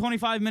play him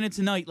 25 minutes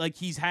a night like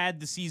he's had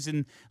the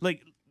season.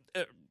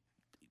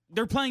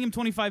 They're playing him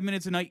 25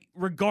 minutes a night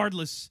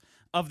regardless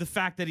of the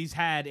fact that he's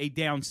had a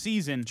down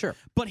season. Sure.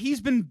 But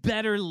he's been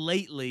better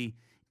lately.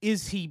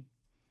 Is he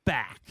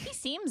back? He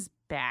seems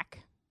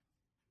back,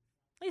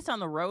 at least on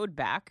the road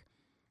back.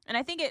 And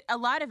I think a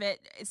lot of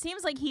it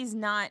seems like he's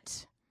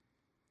not.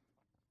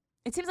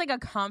 It seems like a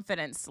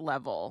confidence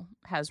level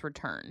has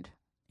returned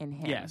in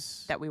him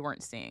Yes. that we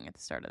weren't seeing at the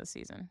start of the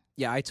season.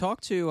 Yeah, I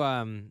talked to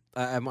I'm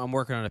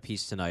working on a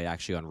piece tonight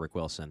actually on Rick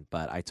Wilson,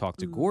 but I talked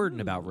to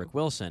Gordon about Rick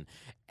Wilson,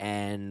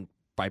 and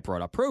I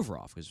brought up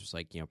Provorov because it was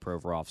like,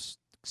 Provorov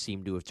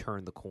seemed to have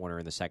turned the corner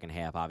in the second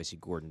half. Obviously,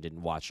 Gordon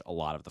didn't watch a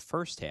lot of the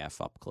first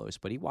half up close,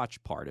 but he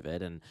watched part of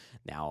it, and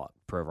now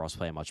Provorov's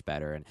playing much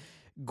better. And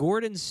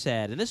Gordon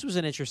said, and this was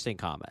an interesting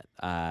comment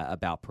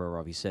about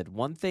Provorov. He said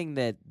one thing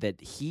that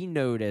he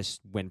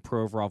noticed when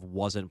Provorov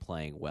wasn't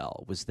playing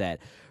well was that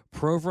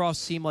Provorov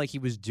seemed like he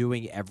was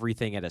doing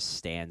everything at a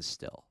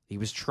standstill. He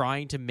was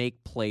trying to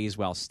make plays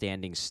while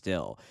standing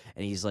still.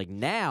 And he's like,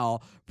 now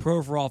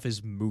Provorov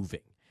is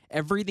moving.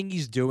 Everything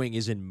he's doing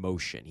is in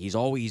motion. He's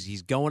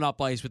going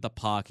up ice with the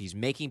puck. He's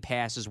making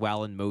passes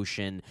while in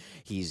motion.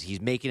 He's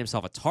making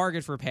himself a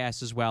target for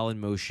passes while in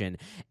motion.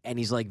 And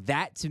he's like,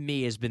 that to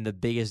me has been the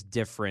biggest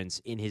difference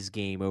in his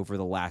game over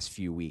the last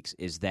few weeks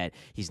is that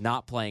he's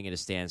not playing at a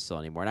standstill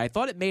anymore. And I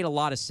thought it made a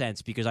lot of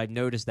sense because I've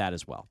noticed that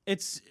as well.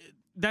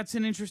 That's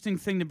an interesting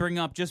thing to bring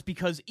up just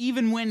because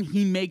even when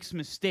he makes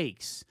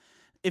mistakes,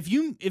 if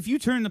you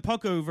turn the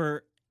puck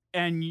over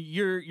and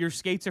your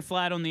skates are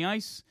flat on the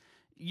ice,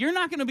 you're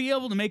not going to be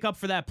able to make up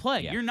for that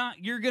play. Yeah.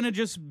 You're going to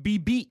just be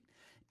beat.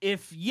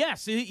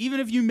 Even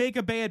if you make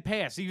a bad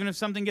pass, even if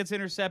something gets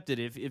intercepted,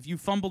 if you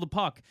fumble the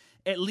puck,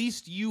 at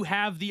least you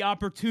have the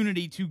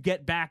opportunity to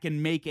get back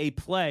and make a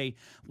play.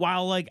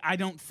 While, like, I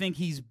don't think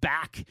he's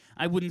back.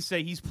 I wouldn't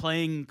say he's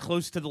playing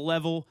close to the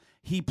level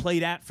he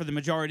played at for the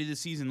majority of the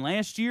season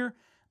last year.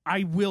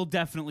 I will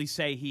definitely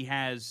say he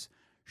has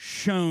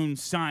shown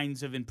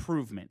signs of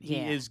improvement. He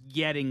is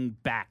getting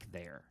back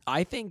there.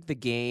 I think the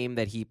game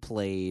that he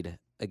played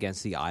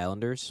against the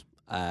Islanders,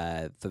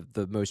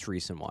 the most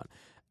recent one,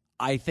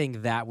 I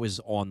think that was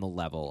on the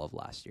level of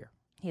last year.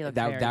 He looked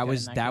that very good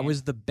was in that game.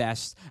 was the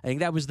best. I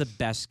think that was the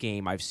best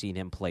game I've seen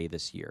him play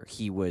this year.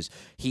 He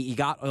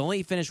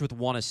only finished with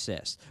 1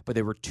 assist, but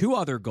there were 2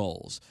 other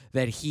goals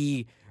that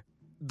he.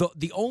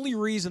 The only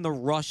reason the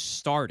rush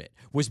started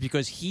was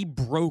because he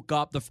broke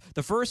up.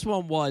 The first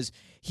one was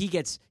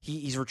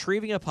he's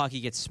retrieving a puck, he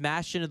gets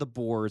smashed into the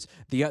boards.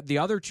 The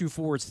other 2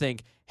 forwards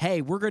think,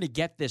 hey, we're going to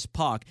get this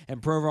puck,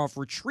 and Provorov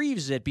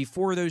retrieves it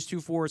before those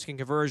 2 forwards can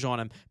converge on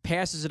him,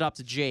 passes it up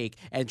to Jake,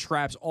 and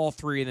traps all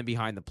 3 of them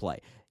behind the play.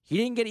 He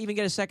didn't even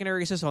get a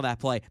secondary assist on that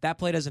play. That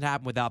play doesn't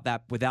happen without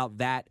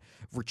that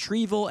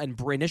retrieval and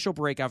initial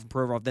breakout from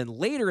Provorov. Then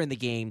later in the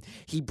game,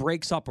 he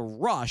breaks up a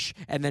rush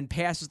and then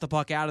passes the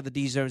puck out of the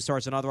D zone,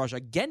 starts another rush.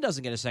 Again,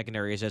 doesn't get a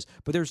secondary assist.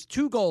 But there's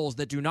 2 goals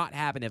that do not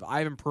happen if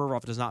Ivan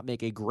Provorov does not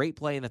make a great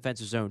play in the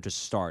offensive zone to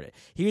start it.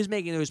 He was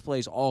making those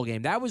plays all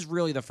game. That was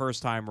really the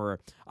first time where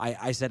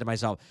I said to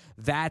myself,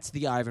 that's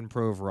the Ivan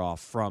Provorov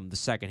from the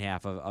second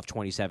half of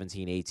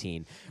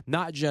 2017-18.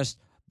 Not just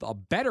a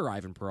better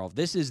Ivan Provorov.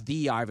 This is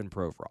the Ivan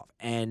Provorov,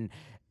 and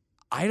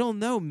I don't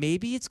know.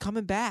 Maybe it's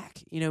coming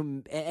back,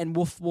 and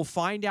we'll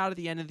find out at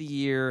the end of the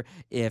year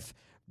if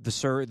the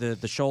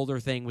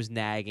shoulder thing was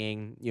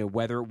nagging,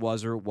 whether it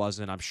was or it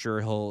wasn't. I'm sure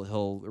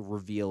he'll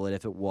reveal it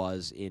if it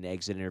was in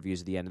exit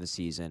interviews at the end of the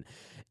season.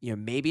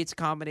 Maybe it's a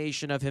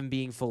combination of him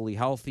being fully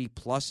healthy,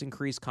 plus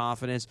increased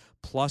confidence,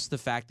 plus the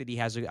fact that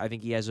I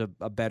think he has a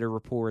better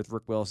rapport with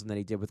Rick Wilson than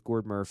he did with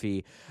Gord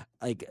Murphy.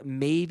 Like,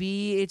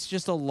 maybe it's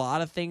just a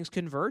lot of things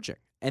converging.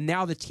 And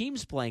now the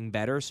team's playing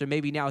better, so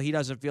maybe now he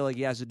doesn't feel like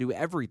he has to do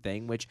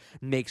everything, which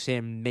makes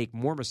him make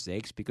more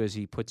mistakes because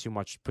he puts too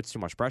much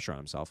pressure on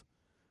himself.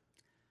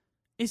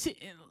 Is it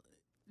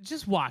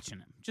just watching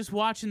him? Just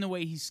watching the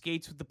way he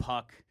skates with the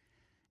puck.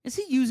 Is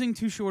he using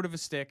too short of a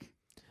stick?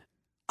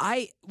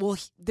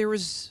 There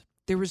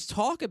was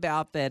talk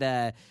about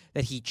that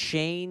he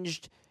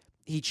changed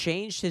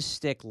his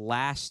stick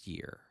last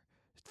year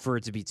for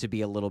it to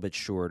be a little bit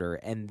shorter,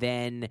 and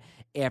then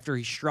after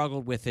he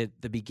struggled with it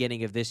the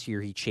beginning of this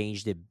year, he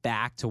changed it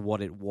back to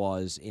what it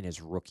was in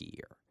his rookie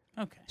year.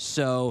 Okay.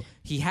 So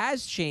he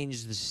has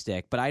changed the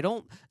stick, but I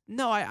don't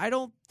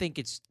think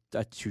it's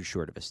too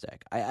short of a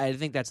stick. I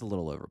think that's a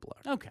little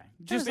overblown. Okay.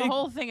 There's a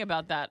whole thing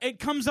about that. It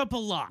comes up a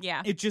lot.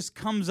 Yeah. It just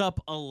comes up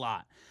a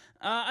lot.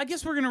 I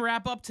guess we're going to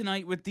wrap up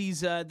tonight with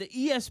these the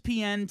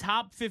ESPN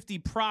Top 50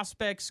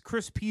 Prospects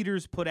Chris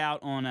Peters put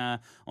out on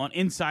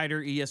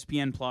Insider,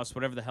 ESPN Plus,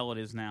 whatever the hell it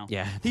is now.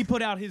 Yeah. He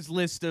put out his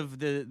list of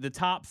the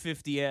top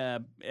 50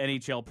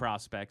 NHL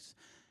prospects.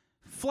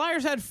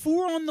 Flyers had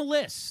 4 on the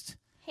list.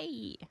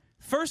 Hey.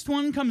 First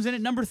one comes in at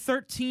number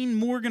 13,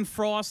 Morgan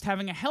Frost,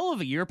 having a hell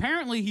of a year.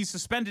 Apparently, he's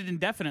suspended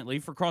indefinitely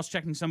for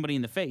cross-checking somebody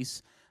in the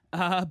face.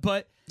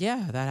 But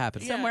yeah, that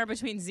happens. Somewhere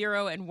between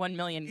 0 and 1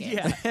 million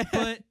games. yeah,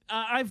 but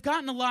I've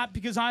gotten a lot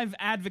because I've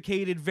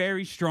advocated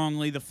very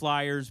strongly the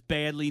Flyers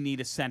badly need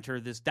a center.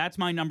 That's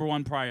my number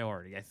 1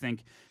 priority. I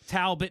think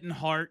Talbot and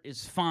Hart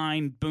is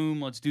fine.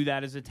 Boom, let's do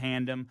that as a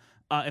tandem.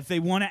 If they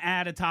want to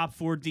add a top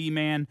 4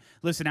 D-man,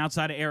 listen,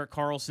 outside of Erik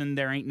Karlsson,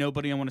 there ain't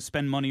nobody I want to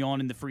spend money on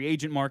in the free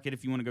agent market.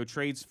 If you want to go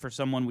trades for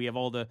someone, we have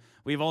all the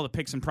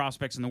picks and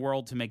prospects in the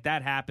world to make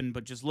that happen.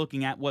 But just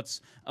looking at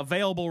what's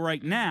available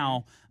right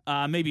now,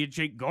 maybe a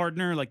Jake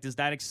Gardner, like, does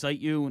that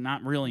excite you?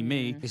 Not really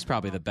me. He's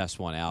probably the best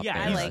one out Yeah,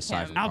 there. I like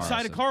aside him. from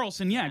Outside of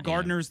Karlsson, yeah,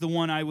 Gardner's the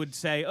one I would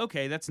say,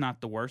 okay, that's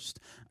not the worst.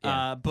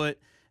 Yeah. But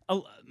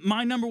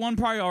my number 1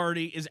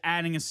 priority is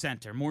adding a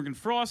center. Morgan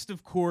Frost,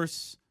 of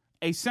course,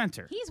 a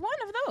center. He's one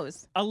of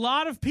those. A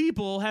lot of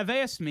people have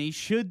asked me,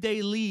 should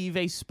they leave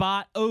a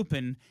spot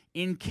open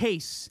in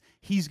case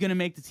he's going to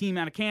make the team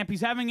out of camp? He's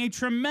having a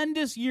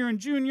tremendous year in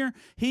junior.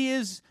 He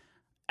is,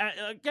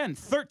 again,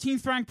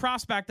 13th ranked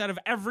prospect out of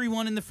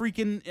everyone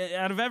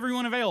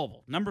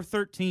available. Number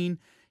 13.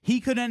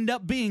 He could end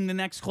up being the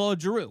next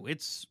Claude Giroux.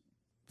 It's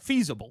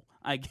feasible,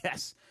 I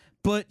guess.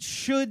 But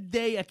should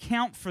they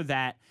account for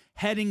that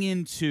heading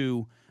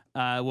into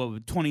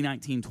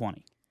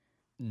 2019-20?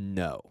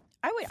 No.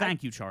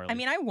 Thank you, Charlie. I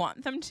mean, I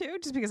want them to,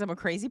 just because I'm a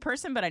crazy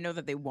person, but I know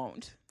that they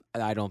won't.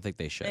 I don't think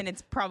they should. And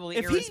it's probably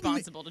If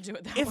irresponsible to do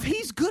it that way. If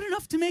he's good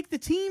enough to make the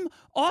team,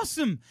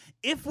 awesome.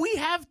 If we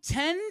have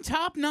 10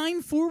 top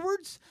 9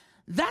 forwards,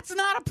 that's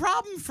not a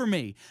problem for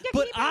me.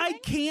 But I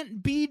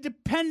can't be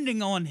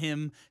depending on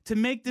him to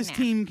make this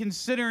team,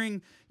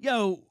 considering,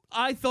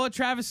 I thought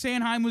Travis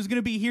Sanheim was going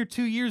to be here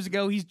 2 years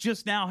ago. He's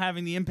just now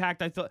having the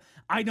impact I thought.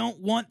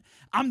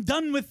 I'm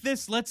done with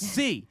this. Let's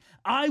see.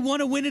 I want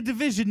to win a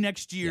division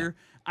next year.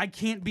 I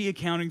can't be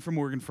accounting for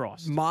Morgan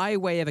Frost. My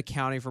way of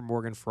accounting for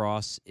Morgan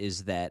Frost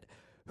is that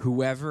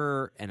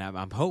whoever, and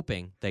I'm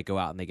hoping they go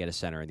out and they get a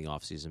center in the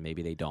offseason.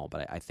 Maybe they don't,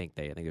 but I think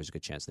there's a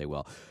good chance they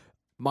will.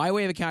 My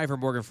way of accounting for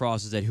Morgan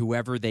Frost is that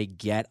whoever they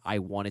get, I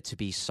want it to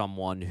be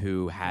someone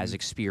who has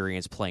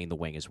experience playing the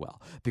wing as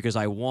well, because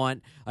I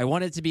want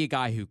it to be a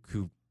guy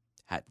who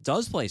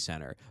does play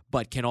center,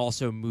 but can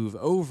also move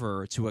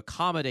over to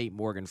accommodate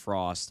Morgan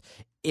Frost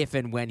if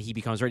and when he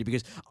becomes ready.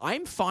 Because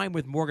I'm fine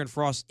with Morgan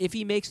Frost if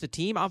he makes the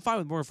team. I'm fine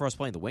with Morgan Frost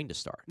playing the wing to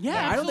start.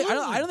 Yeah, I don't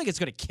think it's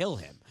going to kill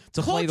him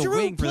to play the Giroux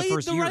wing for the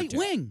first played year. the right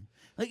wing.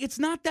 Like, it's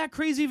not that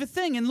crazy of a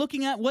thing. And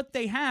looking at what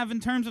they have in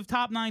terms of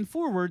top 9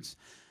 forwards,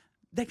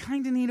 they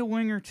kind of need a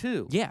winger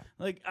too. Yeah.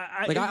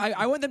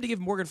 I want them to give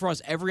Morgan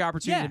Frost every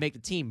opportunity to make the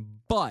team,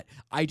 but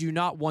I do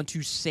not want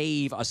to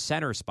save a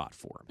center spot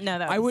for him. No,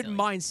 that would I be wouldn't silly.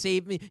 mind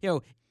saving.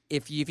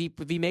 If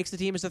he makes the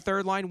team as a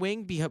third line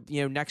wing,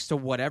 next to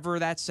whatever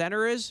that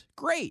center is,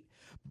 great.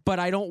 But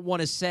I don't want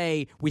to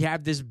say we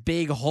have this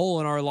big hole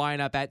in our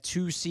lineup at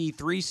 2C,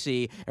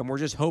 3C, and we're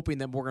just hoping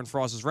that Morgan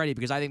Frost is ready,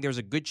 because I think there's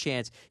a good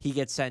chance he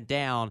gets sent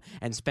down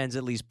and spends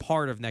at least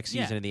part of next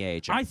season in the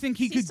AHL. I think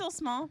he Is he could. still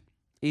small?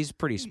 He's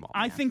pretty small.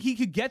 I think he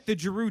could get the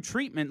Giroux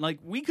treatment. Like,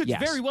 we could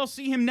very well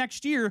see him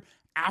next year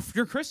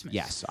after Christmas.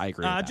 Yes, I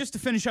agree with that. Just to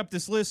finish up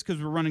this list,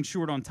 because we're running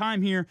short on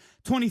time here,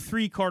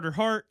 23, Carter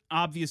Hart.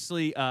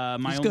 Obviously,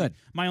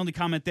 my only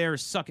comment there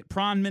is suck it,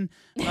 Pronman.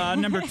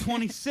 Number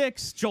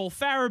 26, Joel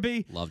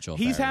Farabee. Love Joel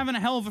He's Farabee. having a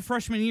hell of a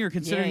freshman year,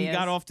 considering Yeah, he he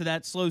got is. off to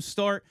that slow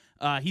start.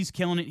 He's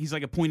killing it. He's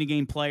like a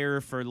point-a-game player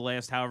for the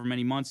last however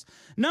many months.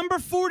 Number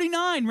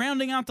 49,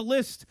 rounding out the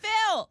list.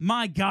 Phil!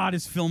 My God,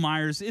 is Phil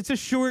Myers. It's a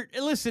short.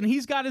 Listen,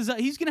 he's going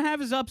to have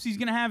his ups, he's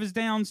going to have his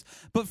downs.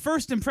 But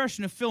first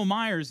impression of Phil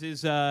Myers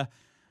is,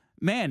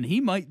 man, he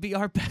might be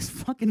our best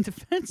fucking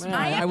defenseman.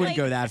 I wouldn't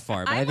go that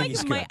far, but I think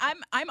he's good.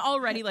 I'm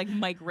already like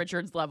Mike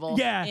Richards level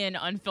Yeah.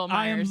 on Phil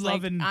I am Myers.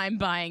 loving- I'm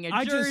buying a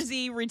I just-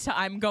 jersey.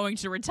 I'm going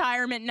to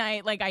retirement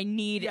night. Like, I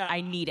need it.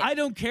 I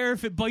don't care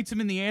if it bites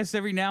him in the ass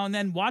every now and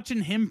then.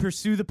 Watching him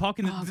pursue the puck,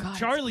 and Oh, God,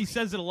 Charlie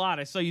says it a lot.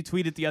 I saw you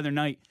tweet it the other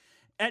night.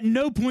 At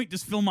no point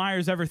does Phil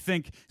Myers ever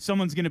think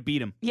someone's going to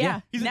beat him. Yeah,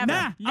 He's never.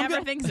 like, nah,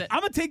 Never thinks it. I'm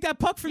going to take that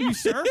puck from you,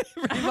 sir.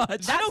 Pretty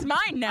much. That's mine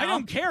now. I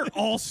don't care,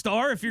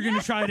 all-star, if you're going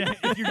to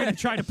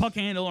try to puck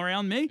handle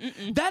around me.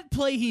 That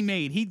play he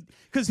made,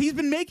 because he's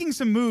been making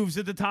some moves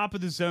at the top of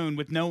the zone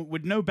with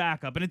no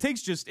backup, and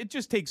it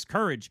just takes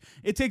courage.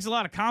 It takes a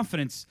lot of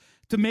confidence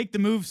to make the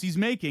moves he's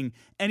making,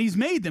 and he's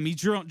made them. He's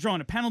drawn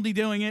a penalty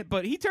doing it,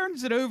 but he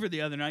turns it over the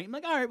other night. I'm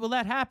like, all right, well,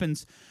 that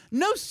happens.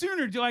 No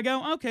sooner do I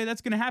go, okay,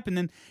 that's going to happen,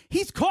 than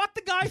he's caught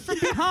the guy from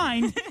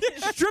behind,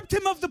 stripped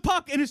him of the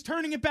puck, and is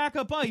turning it back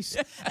up ice.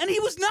 And he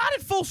was not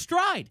at full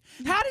stride.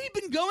 Had he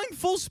been going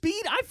full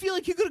speed, I feel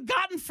like he could have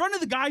got in front of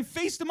the guy,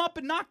 faced him up,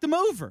 and knocked him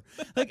over.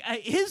 Like,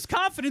 his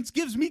confidence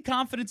gives me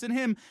confidence in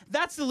him.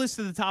 That's the list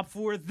of the top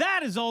 4.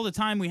 That is all the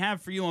time we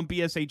have for you on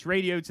BSH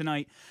Radio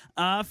tonight.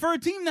 For a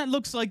team that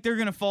looks like they're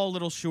going to fall a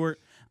little short,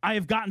 I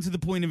have gotten to the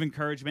point of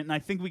encouragement, and I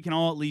think we can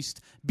all at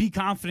least be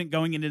confident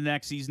going into the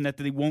next season that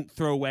they won't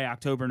throw away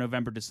October,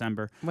 November,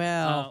 December.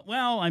 Well,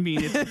 I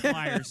mean, it's the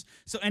Flyers,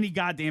 so any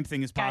goddamn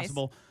thing is Guys,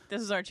 possible.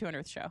 this is our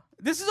 200th show.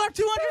 This is our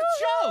 200th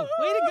show.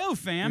 Way to go,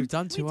 fam. we've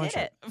done We 200. did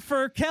it.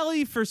 For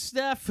Kelly, for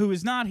Steph, who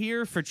is not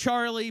here, for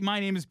Charlie, my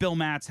name is Bill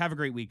Matz. Have a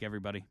great week,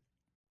 everybody.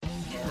 Are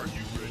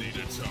you ready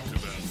to talk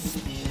about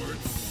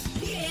sports?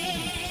 Yeah!